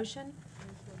make a motion?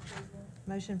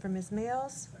 Motion from Ms.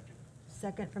 Mills.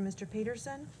 Second from Mr.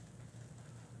 Peterson.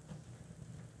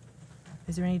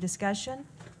 Is there any discussion?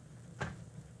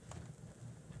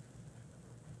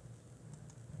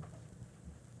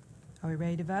 Are we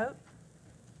ready to vote?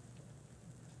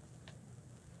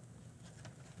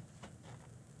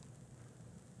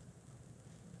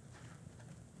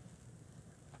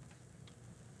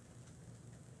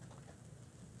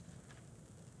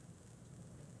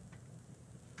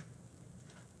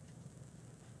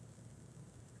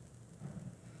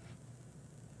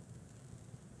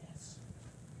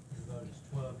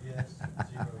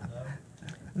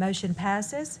 Motion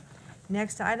passes.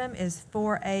 Next item is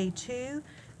 4A2.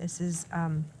 This is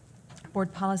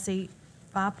Board Policy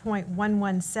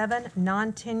 5.117,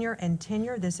 non-tenure and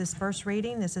tenure. This is first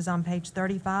reading. This is on page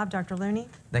 35. Dr. Looney.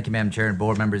 Thank you, Madam Chair and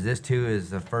board members. This, too,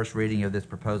 is the first reading of this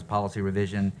proposed policy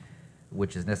revision,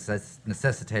 which is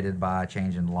necessitated by a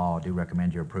change in law. I do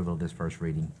recommend your approval of this first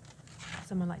reading.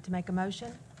 Someone like to make a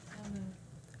motion?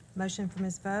 Motion for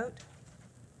Ms. Vogt.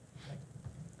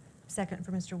 Second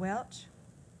for Mr. Welch.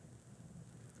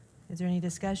 Is there any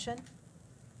discussion?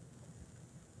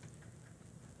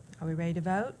 Are we ready to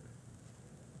vote?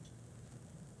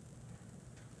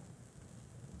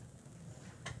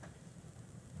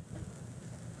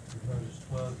 Your vote is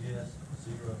 12 yes,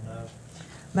 0 no.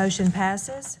 Motion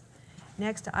passes.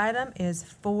 Next item is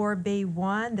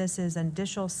 4B1. This is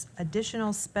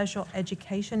additional special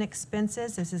education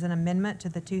expenses. This is an amendment to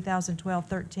the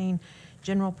 2012-13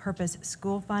 General Purpose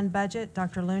School Fund budget.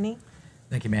 Dr. Looney?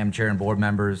 Thank you, Madam Chair and board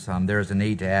members. There is a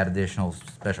need to add additional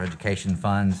special education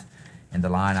funds in the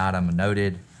line item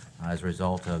noted as a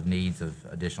result of needs of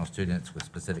additional students with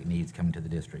specific needs coming to the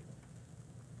district.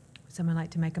 Someone like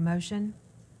to make a motion?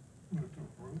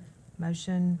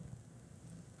 Motion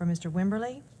for Mr.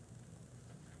 Wimberly.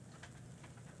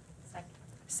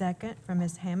 Second from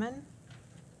Ms. Hammond.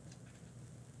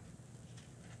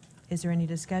 Is there any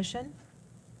discussion?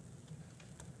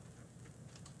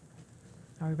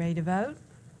 Are we ready to vote?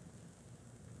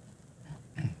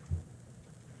 Your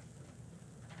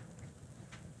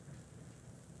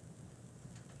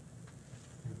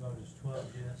vote is 12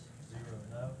 yes, 0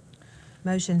 no.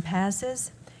 Motion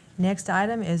passes. Next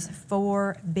item is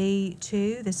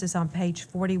 4B2. This is on page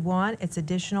 41. It's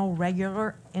additional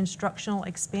regular instructional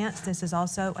expense. This is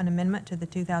also an amendment to the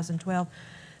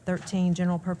 2012-13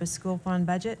 General Purpose School Fund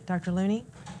budget. Dr. Looney?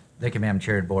 Thank you, Madam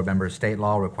Chair and board members. State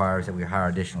law requires that we hire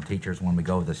additional teachers when we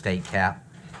go over the state cap.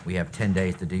 We have 10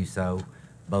 days to do so.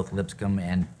 Both Lipscomb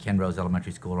and Kenrose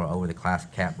Elementary School are over the class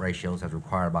cap ratios as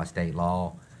required by state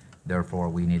law. Therefore,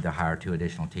 we need to hire 2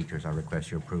 additional teachers. I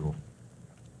request your approval.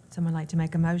 Someone like to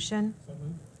make a motion? So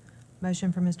moved.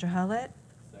 Motion for Mr. Hullett.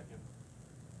 Second.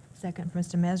 Second for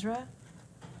Mr. Mesra.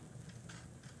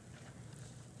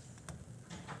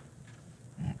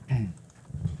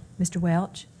 Mr.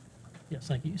 Welch? Yes,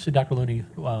 thank you. So, Dr. Looney,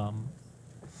 I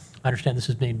understand this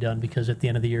is being done because at the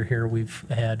end of the year here, we've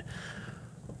had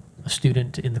a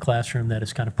student in the classroom that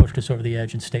has kind of pushed us over the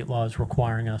edge, and state law is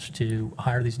requiring us to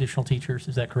hire these additional teachers.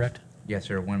 Is that correct? Yes,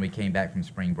 sir. When we came back from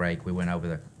spring break, we went over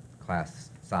the class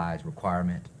size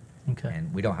requirement. Okay.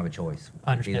 And we don't have a choice.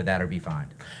 I understand. Either that or be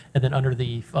fined. And then under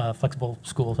the Flexible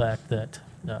Schools Act that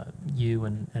you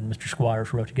and Mr.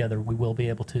 Squires wrote together, we will be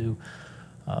able to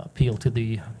appeal to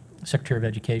the Secretary of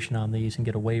Education on these and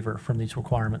get a waiver from these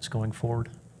requirements going forward.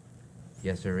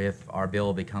 Yes, sir. If our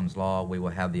bill becomes law, we will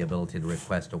have the ability to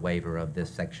request a waiver of this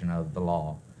section of the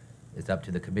law. It's up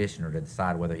to the commissioner to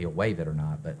decide whether he'll waive it or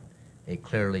not, but it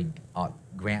clearly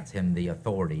grants him the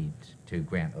authority to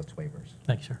grant those waivers.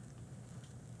 Thank you, sir.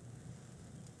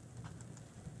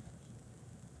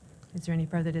 Is there any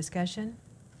further discussion?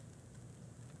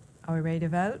 Are we ready to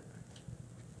vote?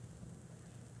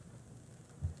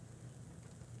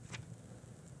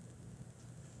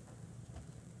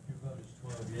 Your vote is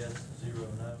 12 yes, 0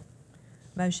 no.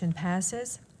 Motion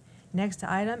passes. Next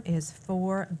item is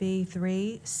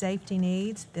 4B3, safety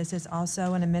needs. This is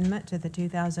also an amendment to the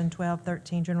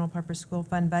 2012-13 General Purpose School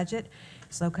Fund budget.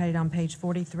 It's located on page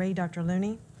 43. Dr.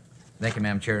 Looney? Thank you,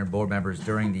 Madam Chair and board members.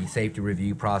 During the safety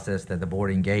review process that the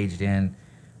board engaged in,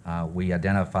 we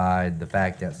identified the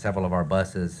fact that several of our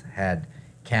buses had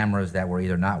cameras that were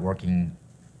either not working,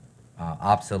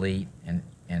 obsolete and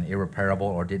irreparable,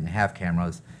 or didn't have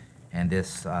cameras. And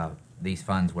these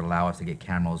funds would allow us to get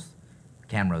cameras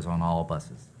on all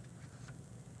buses.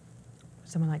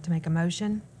 Someone like to make a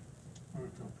motion? Move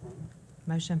to approve.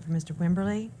 Motion for Mr.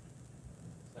 Wimberly.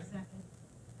 Second.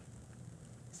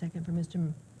 Second for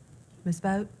Ms.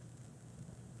 Vogt.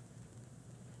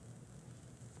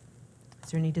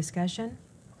 Is there any discussion?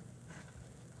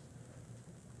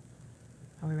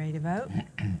 Are we ready to vote?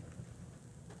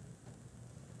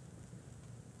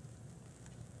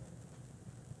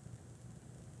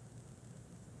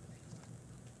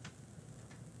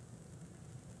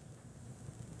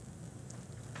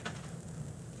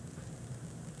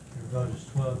 Your vote is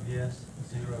 12 yes,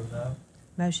 0 no.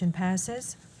 Motion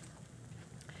passes.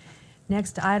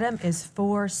 Next item is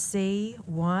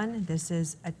 4C1. This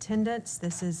is attendance.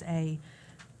 This is a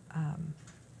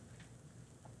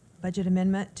budget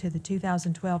amendment to the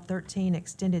 2012-13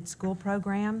 Extended School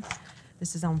Program.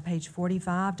 This is on page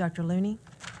 45. Dr. Looney?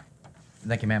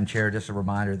 Thank you, Madam Chair. Just a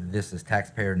reminder that this is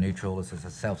taxpayer neutral. This is a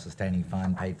self-sustaining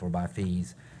fund paid for by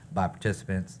fees by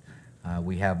participants.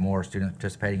 We have more students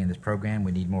participating in this program.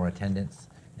 We need more attendance,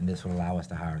 and this will allow us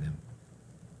to hire them.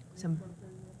 Some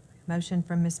motion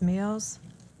from Ms. Mills.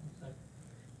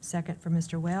 Second from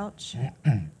Mr. Welch.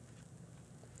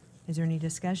 Is there any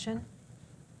discussion?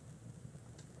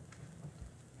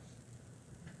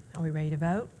 Are we ready to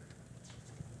vote?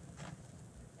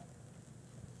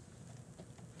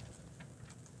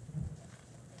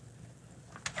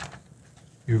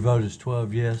 Your vote is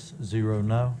 12 yes, 0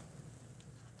 no.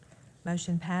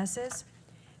 Motion passes.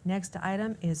 Next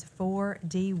item is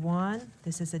 4D1.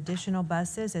 This is additional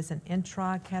buses. It's an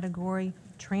intra-category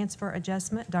transfer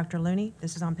adjustment. Dr. Looney,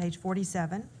 this is on page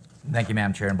 47. Thank you,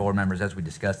 Madam Chair and board members. As we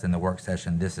discussed in the work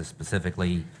session, this is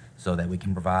specifically so that we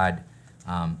can provide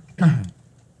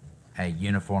a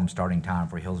uniform starting time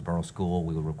for Hillsborough School.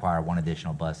 We will require one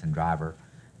additional bus and driver.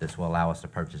 This will allow us to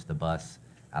purchase the bus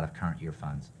out of current year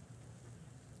funds.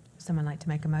 Someone like to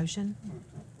make a motion?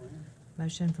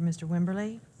 Motion for Mr.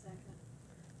 Wimberly.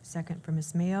 Second for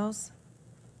Ms. Mills.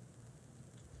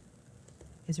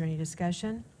 Is there any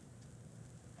discussion?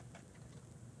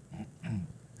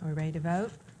 Are we ready to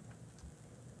vote?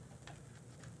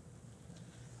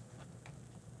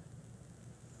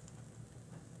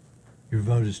 Your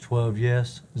vote is 12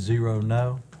 yes, 0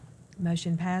 no.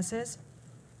 Motion passes.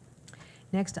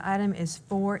 Next item is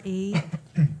 4E,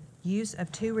 use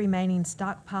of 2 remaining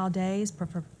stockpile days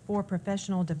for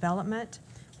professional development.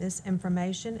 This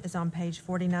information is on page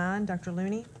 49. Dr.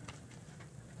 Looney?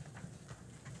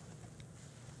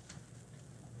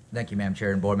 Thank you, Madam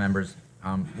Chair and board members.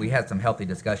 We had some healthy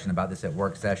discussion about this at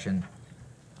work session.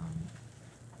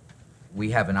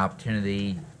 We have an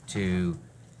opportunity to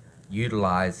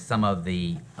utilize some of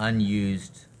the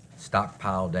unused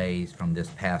stockpile days from this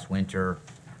past winter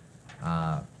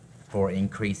for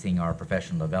increasing our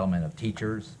professional development of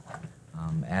teachers.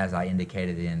 As I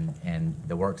indicated in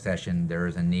the work session, there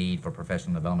is a need for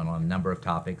professional development on a number of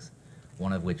topics,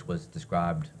 one of which was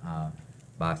described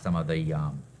by some of the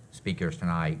speakers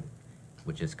tonight,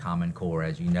 which is Common Core.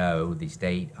 As you know, the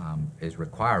state is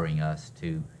requiring us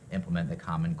to implement the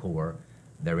Common Core.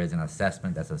 There is an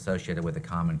assessment that's associated with the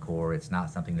Common Core. It's not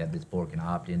something that this board can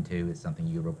opt into. It's something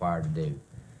you're required to do.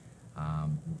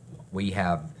 We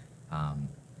have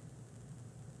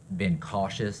been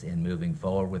cautious in moving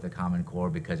forward with the Common Core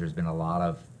because there's been a lot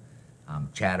of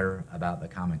chatter about the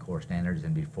Common Core standards,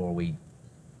 and before we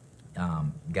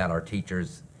got our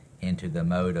teachers into the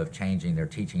mode of changing their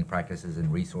teaching practices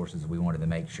and resources, we wanted to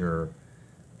make sure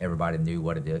everybody knew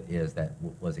what it is that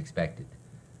was expected.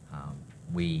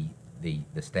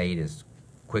 The state is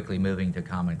quickly moving to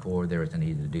Common Core. There is a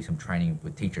need to do some training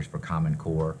with teachers for Common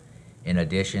Core. In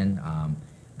addition,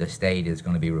 the state is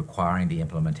going to be requiring the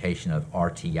implementation of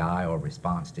RTI, or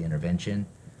response to intervention.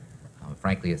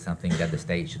 Frankly, it's something that the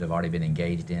state should have already been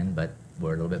engaged in, but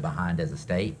we're a little bit behind as a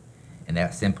state. And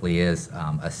that simply is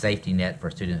a safety net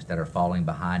for students that are falling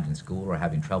behind in school or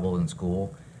having trouble in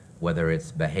school, whether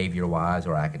it's behavior-wise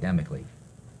or academically.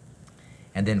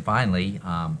 And then finally,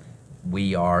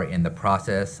 we are in the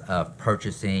process of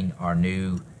purchasing our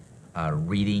new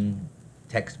reading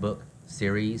textbook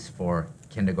series for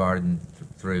kindergarten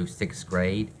through 6th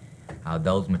grade.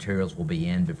 Those materials will be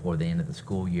in before the end of the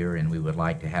school year, and we would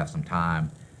like to have some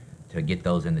time to get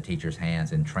those in the teachers'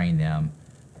 hands and train them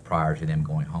prior to them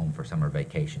going home for summer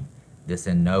vacation. This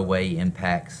in no way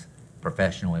impacts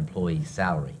professional employees'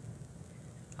 salary.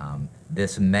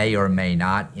 This may or may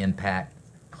not impact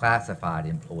classified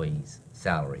employees'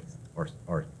 salaries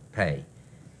or pay.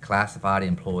 Classified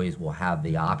employees will have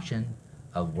the option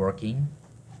of working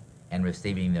and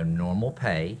receiving their normal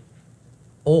pay,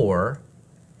 or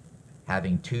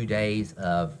having 2 days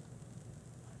of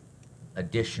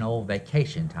additional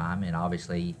vacation time, and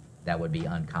obviously that would be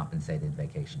uncompensated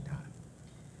vacation time.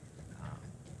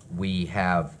 We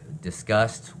have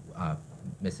discussed,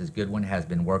 Mrs. Goodwin has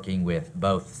been working with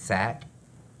both SAC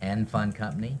and Fund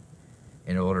Company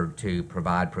in order to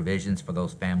provide provisions for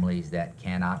those families that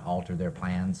cannot alter their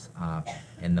plans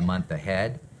in the month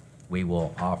ahead. We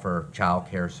will offer child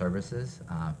care services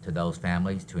to those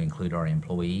families to include our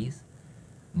employees.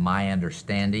 My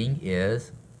understanding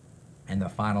is, and the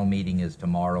final meeting is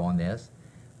tomorrow on this,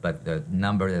 but the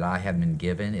number that I have been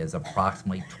given is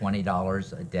approximately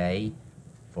 $20 a day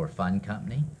for Fund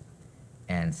Company,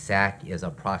 and SAC is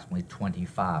approximately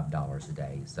 $25 a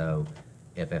day. So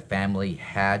if a family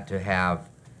had to have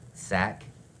SAC,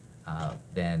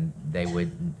 then they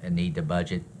would need to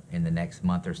budget in the next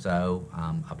month or so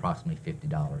approximately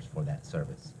 $50 for that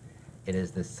service. It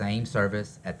is the same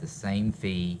service at the same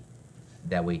fee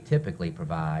that we typically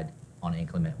provide on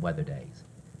inclement weather days.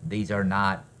 These are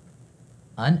not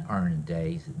unearned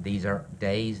days. These are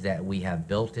days that we have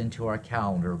built into our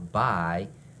calendar by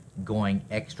going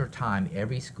extra time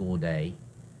every school day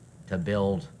to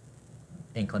build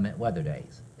inclement weather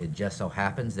days. It just so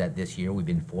happens that this year we've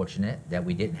been fortunate that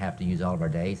we didn't have to use all of our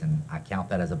days, and I count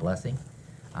that as a blessing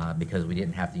because we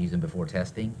didn't have to use them before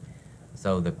testing.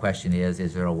 So the question is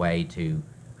there a way to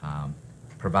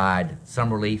provide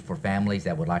some relief for families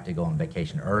that would like to go on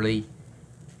vacation early?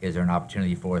 Is there an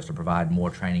opportunity for us to provide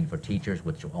more training for teachers,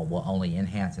 which will only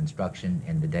enhance instruction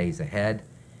in the days ahead?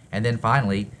 And then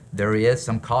finally, there is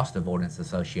some cost avoidance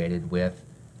associated with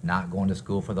not going to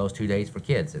school for those 2 days for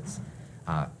kids. It's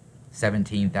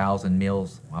 17,000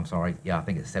 meals, I'm sorry, yeah, I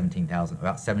think it's 17,000,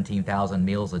 about 17,000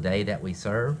 meals a day that we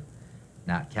serve,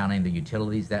 not counting the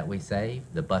utilities that we save,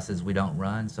 the buses we don't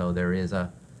run, so there is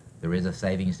a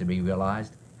savings to be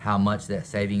realized. How much that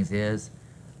savings is,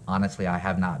 honestly, I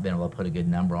have not been able to put a good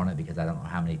number on it because I don't know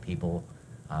how many people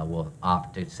will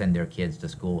opt to send their kids to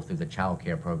school through the child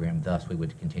care program, thus we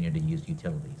would continue to use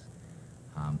utilities.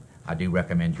 I do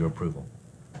recommend your approval.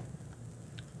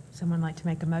 Someone like to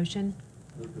make a motion?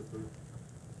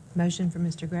 Motion for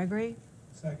Mr. Gregory,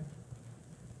 Second.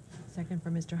 second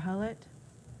for Mr. Hullett.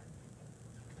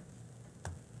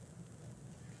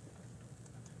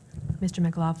 Mr.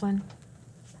 McLaughlin?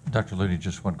 Dr. Looney,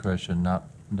 just one question, not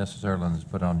necessarily on this,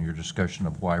 but on your discussion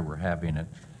of why we're having it.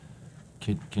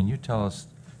 Can you tell us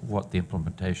what the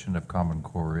implementation of Common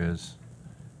Core is?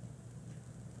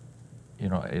 You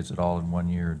know, is it all in 1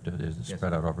 year? Is it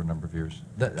spread out over a number of years?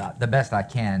 The best I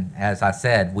can. As I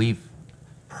said, we've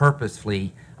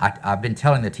purposefully, I've been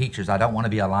telling the teachers I don't want to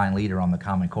be a line leader on the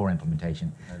Common Core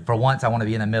implementation. For once, I want to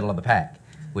be in the middle of the pack,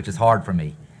 which is hard for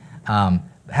me.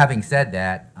 Having said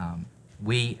that,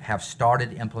 we have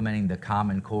started implementing the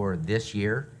Common Core this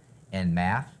year in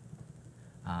math.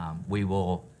 We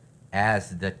will,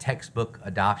 as the textbook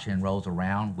adoption rolls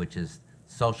around, which is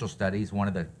social studies, one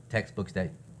of the textbooks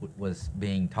that was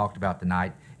being talked about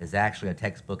tonight is actually a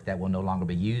textbook that will no longer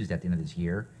be used at the end of this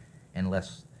year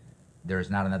unless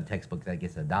there's not another textbook that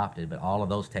gets adopted, but all of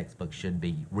those textbooks should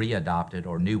be readopted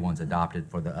or new ones adopted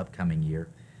for the upcoming year.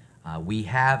 We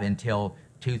have until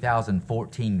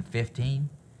 2014-15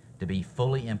 to be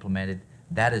fully implemented.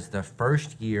 That is the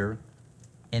first year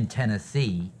in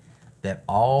Tennessee that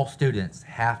all students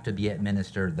have to be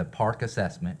administered the PARCC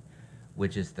assessment,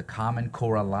 which is the Common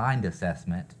Core Aligned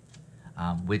Assessment,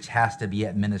 which has to be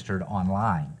administered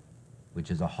online,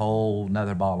 which is a whole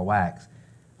nother ball of wax,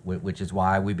 which is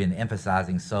why we've been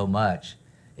emphasizing so much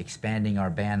expanding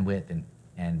our bandwidth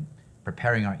and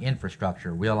preparing our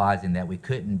infrastructure, realizing that we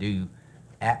couldn't do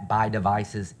buy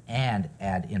devices and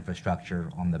add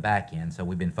infrastructure on the back end. So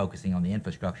we've been focusing on the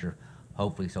infrastructure,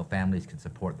 hopefully so families can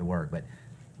support the work. But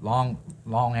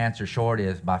long answer short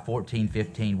is by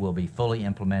 14-15 we'll be fully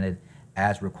implemented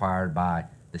as required by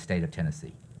the state of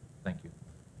Tennessee. Thank you.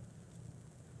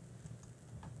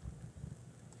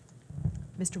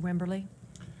 Mr. Wimberly?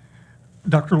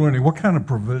 Dr. Looney, what kind of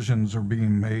provisions are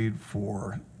being made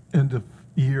for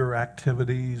end-of-year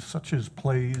activities such as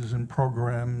plays and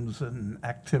programs and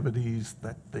activities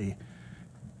that the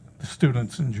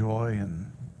students enjoy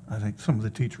and I think some of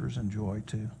the teachers enjoy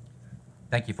too?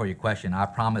 Thank you for your question. I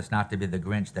promise not to be the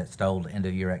Grinch that stole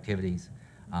end-of-year activities.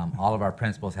 All of our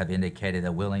principals have indicated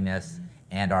a willingness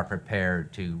and are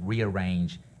prepared to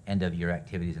rearrange end-of-year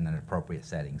activities in an appropriate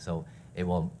setting. So it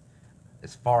will,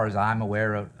 as far as I'm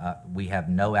aware of, we have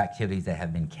no activities that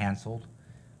have been canceled.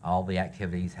 All the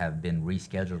activities have been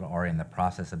rescheduled or in the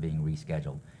process of being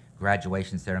rescheduled.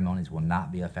 Graduation ceremonies will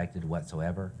not be affected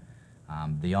whatsoever.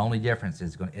 The only difference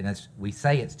is, we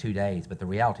say it's 2 days, but the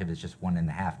reality of it is just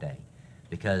 1.5 days,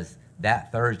 because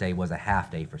that Thursday was a half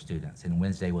day for students and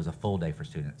Wednesday was a full day for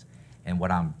students. And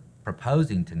what I'm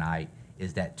proposing tonight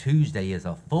is that Tuesday is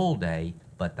a full day,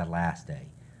 but the last day.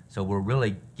 So we're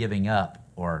really giving up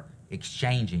or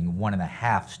exchanging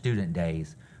 1.5 student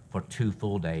days for 2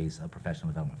 full days of professional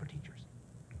development for teachers.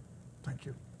 Thank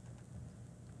you.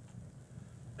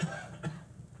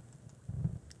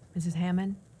 Mrs.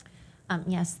 Hammond?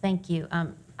 Yes, thank you.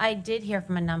 I did hear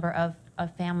from a number of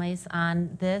families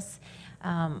on this,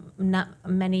 not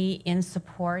many in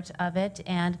support of it,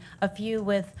 and a few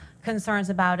with concerns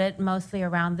about it, mostly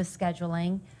around the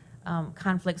scheduling,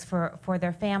 conflicts for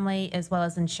their family, as well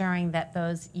as ensuring that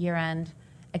those year-end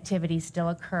activities still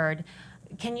occurred.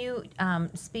 Can you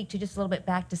speak to just a little bit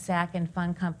back to SAC and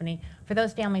Fun Company, for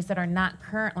those families that are not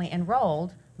currently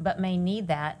enrolled but may need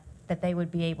that they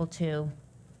would be able to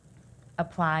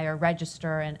apply or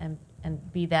register and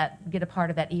get a part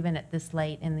of that even at this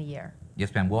late in the year?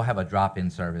 Yes, ma'am. We'll have a drop-in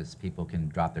service. People can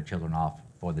drop their children off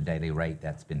for the daily rate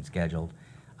that's been scheduled.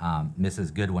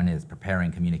 Mrs. Goodwin is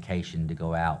preparing communication to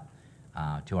go out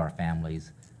to our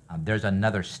families. There's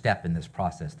another step in this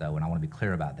process, though, and I want to be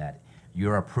clear about that.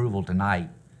 Your approval tonight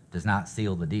does not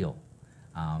seal the deal.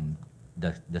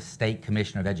 The State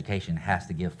Commissioner of Education has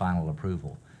to give final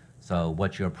approval. So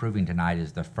what you're approving tonight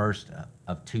is the first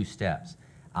of 2 steps.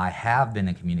 I have been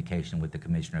in communication with the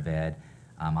Commissioner of Ed.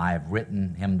 I have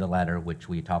written him the letter, which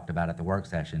we talked about at the work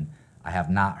session. I have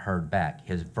not heard back.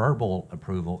 His verbal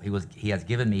approval, he has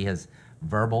given me his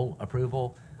verbal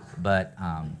approval, but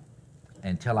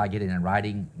until I get it in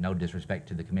writing, no disrespect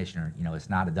to the commissioner, you know, it's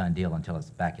not a done deal until it's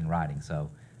back in writing. So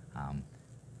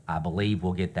I believe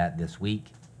we'll get that this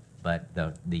week, but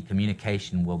the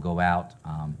communication will go out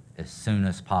as soon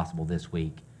as possible this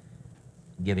week,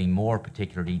 giving more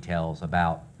particular details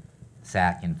about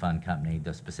SAC and Fund Company,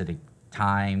 the specific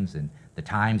times, and the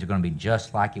times are going to be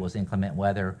just like it was inclement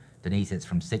weather. Denise, it's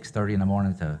from 6:30 in the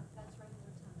morning to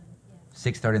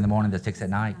 6:30 in the morning to 6 at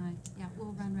night? Yeah,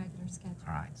 we'll run regular schedule.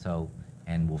 All right, so,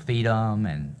 and we'll feed them,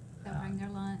 and They'll bring their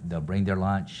lunch. they'll bring their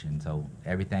lunch, and so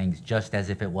everything's just as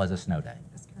if it was a snow day.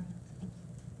 That's correct.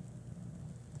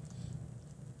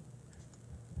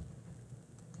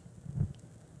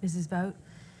 Mrs. Vogt?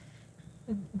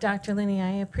 Dr. Looney,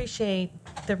 I appreciate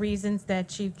the reasons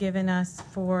that you've given us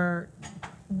for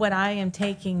what I am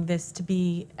taking this to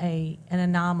be an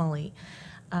anomaly.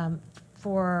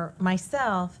 For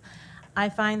myself, I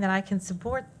find that I can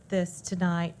support this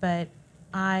tonight, but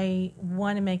I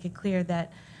want to make it clear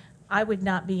that I would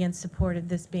not be in support of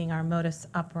this being our modus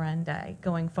operandi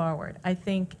going forward. I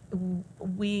think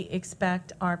we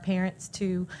expect our parents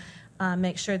to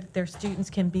make sure that their students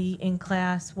can be in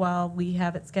class while we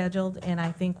have it scheduled, and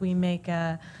I think we make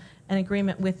an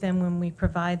agreement with them when we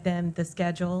provide them the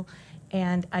schedule.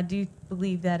 And I do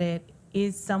believe that it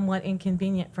is somewhat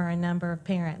inconvenient for a number of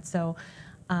parents. So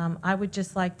I would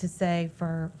just like to say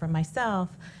for myself,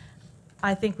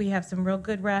 I think we have some real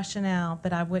good rationale,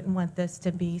 but I wouldn't want this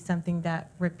to be something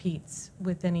that repeats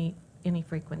with any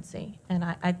frequency. And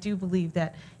I do believe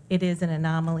that it is an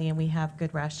anomaly and we have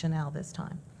good rationale this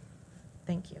time.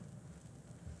 Thank you.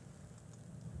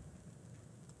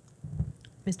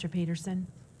 Mr. Peterson?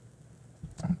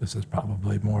 This is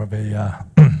probably more of a,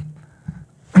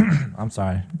 I'm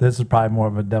sorry, this is probably more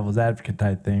of a devil's advocate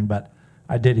type thing, but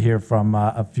I did hear from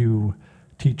a few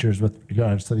teachers with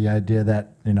regards to the idea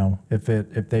that, you know, if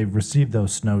they've received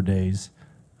those snow days,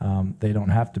 they don't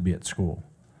have to be at school.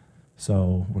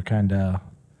 So we're kind of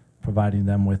providing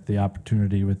them with the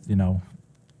opportunity with, you know,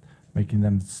 making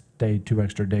them stay 2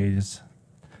 extra days.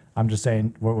 I'm just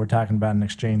saying we're talking about an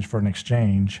exchange for an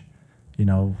exchange, you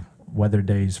know, weather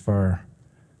days for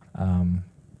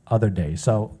other days.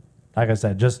 So, like I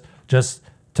said, just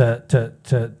to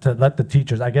let the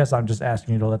teachers, I guess I'm just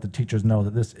asking you to let the teachers know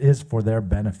that this is for their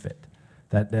benefit.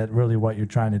 That really what you're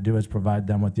trying to do is provide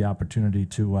them with the opportunity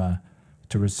to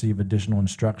receive additional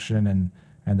instruction,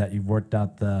 and that you've worked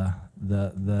out the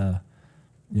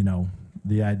you know,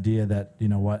 the idea that, you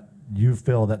know what, you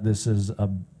feel this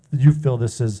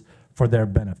is for their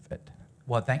benefit.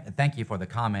 Well, thank you for the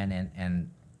comment, and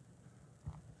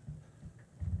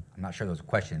I'm not sure there was a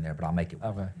question in there, but I'll make it.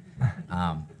 Okay.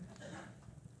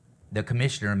 The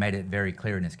commissioner made it very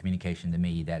clear in his communication to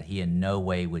me that he in no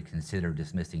way would consider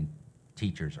dismissing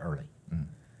teachers early,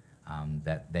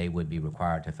 that they would be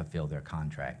required to fulfill their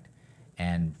contract.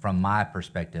 And from my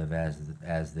perspective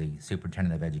as the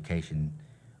superintendent of education,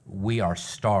 we are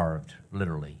starved,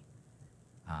 literally,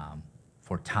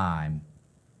 for time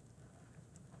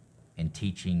in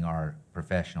teaching our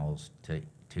professionals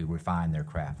to refine their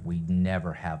craft. We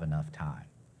never have enough time.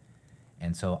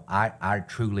 And so I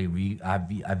truly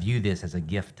view this as a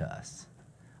gift to us.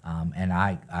 And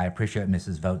I appreciate what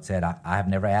Mrs. Vogt said. I have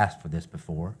never asked for this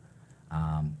before.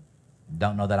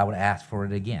 Don't know that I would ask for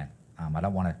it again. I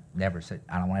don't want to ever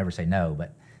say no,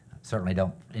 but certainly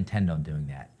don't intend on doing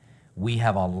that. We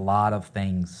have a lot of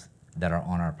things that are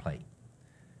on our plate.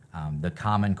 The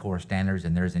Common Core standards,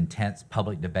 and there's intense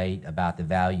public debate about the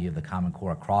value of the Common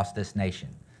Core across this nation.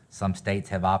 Some states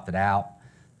have opted out.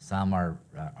 Some are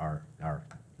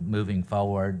moving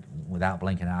forward without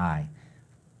blinking an eye.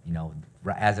 You know,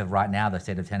 as of right now, the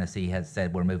state of Tennessee has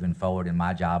said we're moving forward, and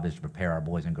my job is to prepare our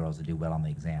boys and girls to do well on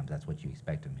the exams. That's what you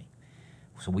expect of me.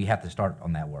 So we have to start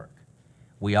on that work.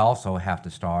 We also have to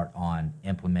start on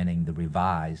implementing the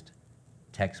revised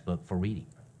textbook for reading,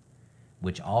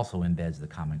 which also embeds the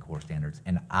Common Core standards.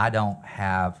 And I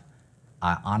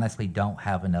honestly don't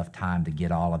have enough time to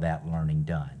get all of that learning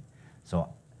done.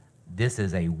 So this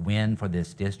is a win for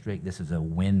this district. This is a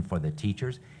win for the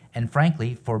teachers. And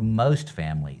frankly, for most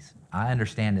families, I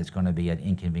understand it's going to be an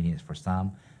inconvenience for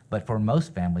some, but for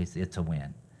most families, it's a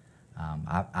win.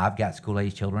 I've got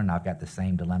school-age children. I've got the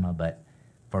same dilemma, but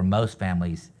for most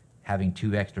families, having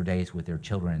 2 extra days with their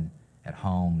children at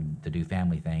home to do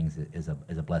family things is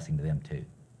a blessing to them too.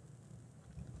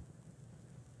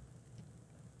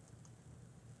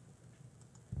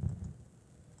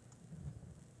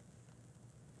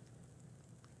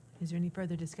 Is there any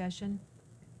further discussion?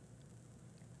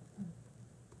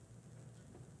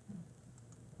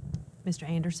 Mr.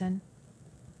 Anderson?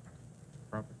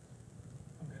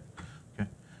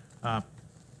 Okay.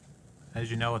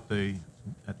 As you know, at the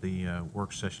at the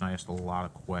work session, I asked a lot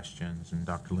of questions, and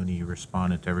Dr. Looney, you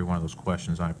responded to every one of those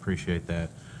questions. I appreciate that.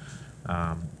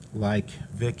 Like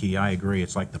Vicki, I agree,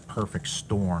 it's like the perfect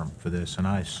storm for this, and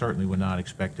I certainly would not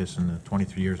expect this in the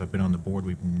 23 years I've been on the board.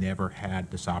 We've never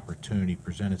had this opportunity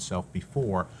present itself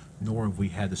before, nor have we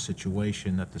had the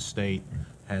situation that the state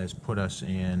has put us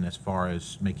in as far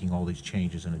as making all these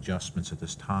changes and adjustments at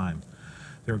this time.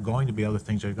 There are going to be other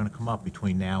things that are going to come up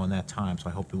between now and that time, so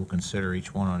I hope you will consider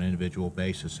each one on an individual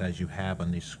basis as you have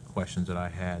on these questions that I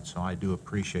had. So I do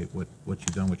appreciate what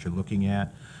you've done, what you're looking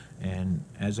at. And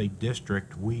as a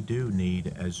district, we do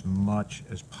need as much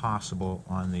as possible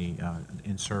on the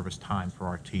in-service time for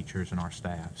our teachers and our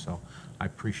staff. So I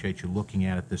appreciate you looking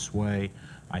at it this way.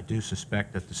 I do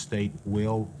suspect that the state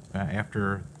will,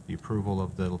 after the approval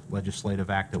of the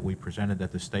legislative act that we presented,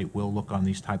 that the state will look on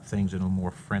these type of things in a more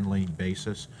friendly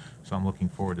basis. So I'm looking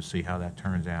forward to see how that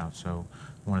turns out. So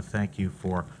I want to thank you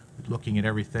for looking at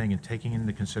everything and taking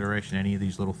into consideration any of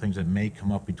these little things that may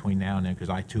come up between now and then, because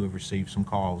I too have received some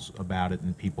calls about it,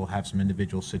 and people have some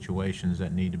individual situations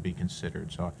that need to be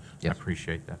considered. So I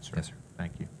appreciate that, sir. Yes, sir.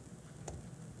 Thank you.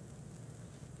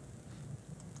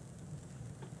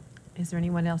 Is there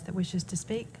anyone else that wishes to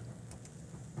speak?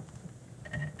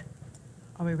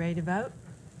 Are we ready to vote?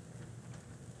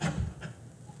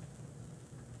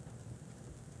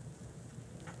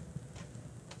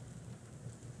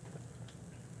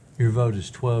 Your vote is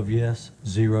 12 yes,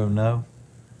 0 no.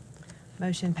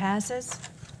 Motion passes.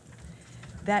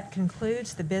 That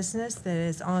concludes the business that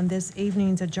is on this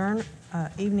evening's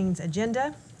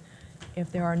agenda.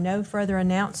 If there are no further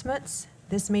announcements,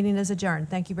 this meeting is adjourned.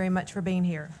 Thank you very much for being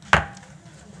here.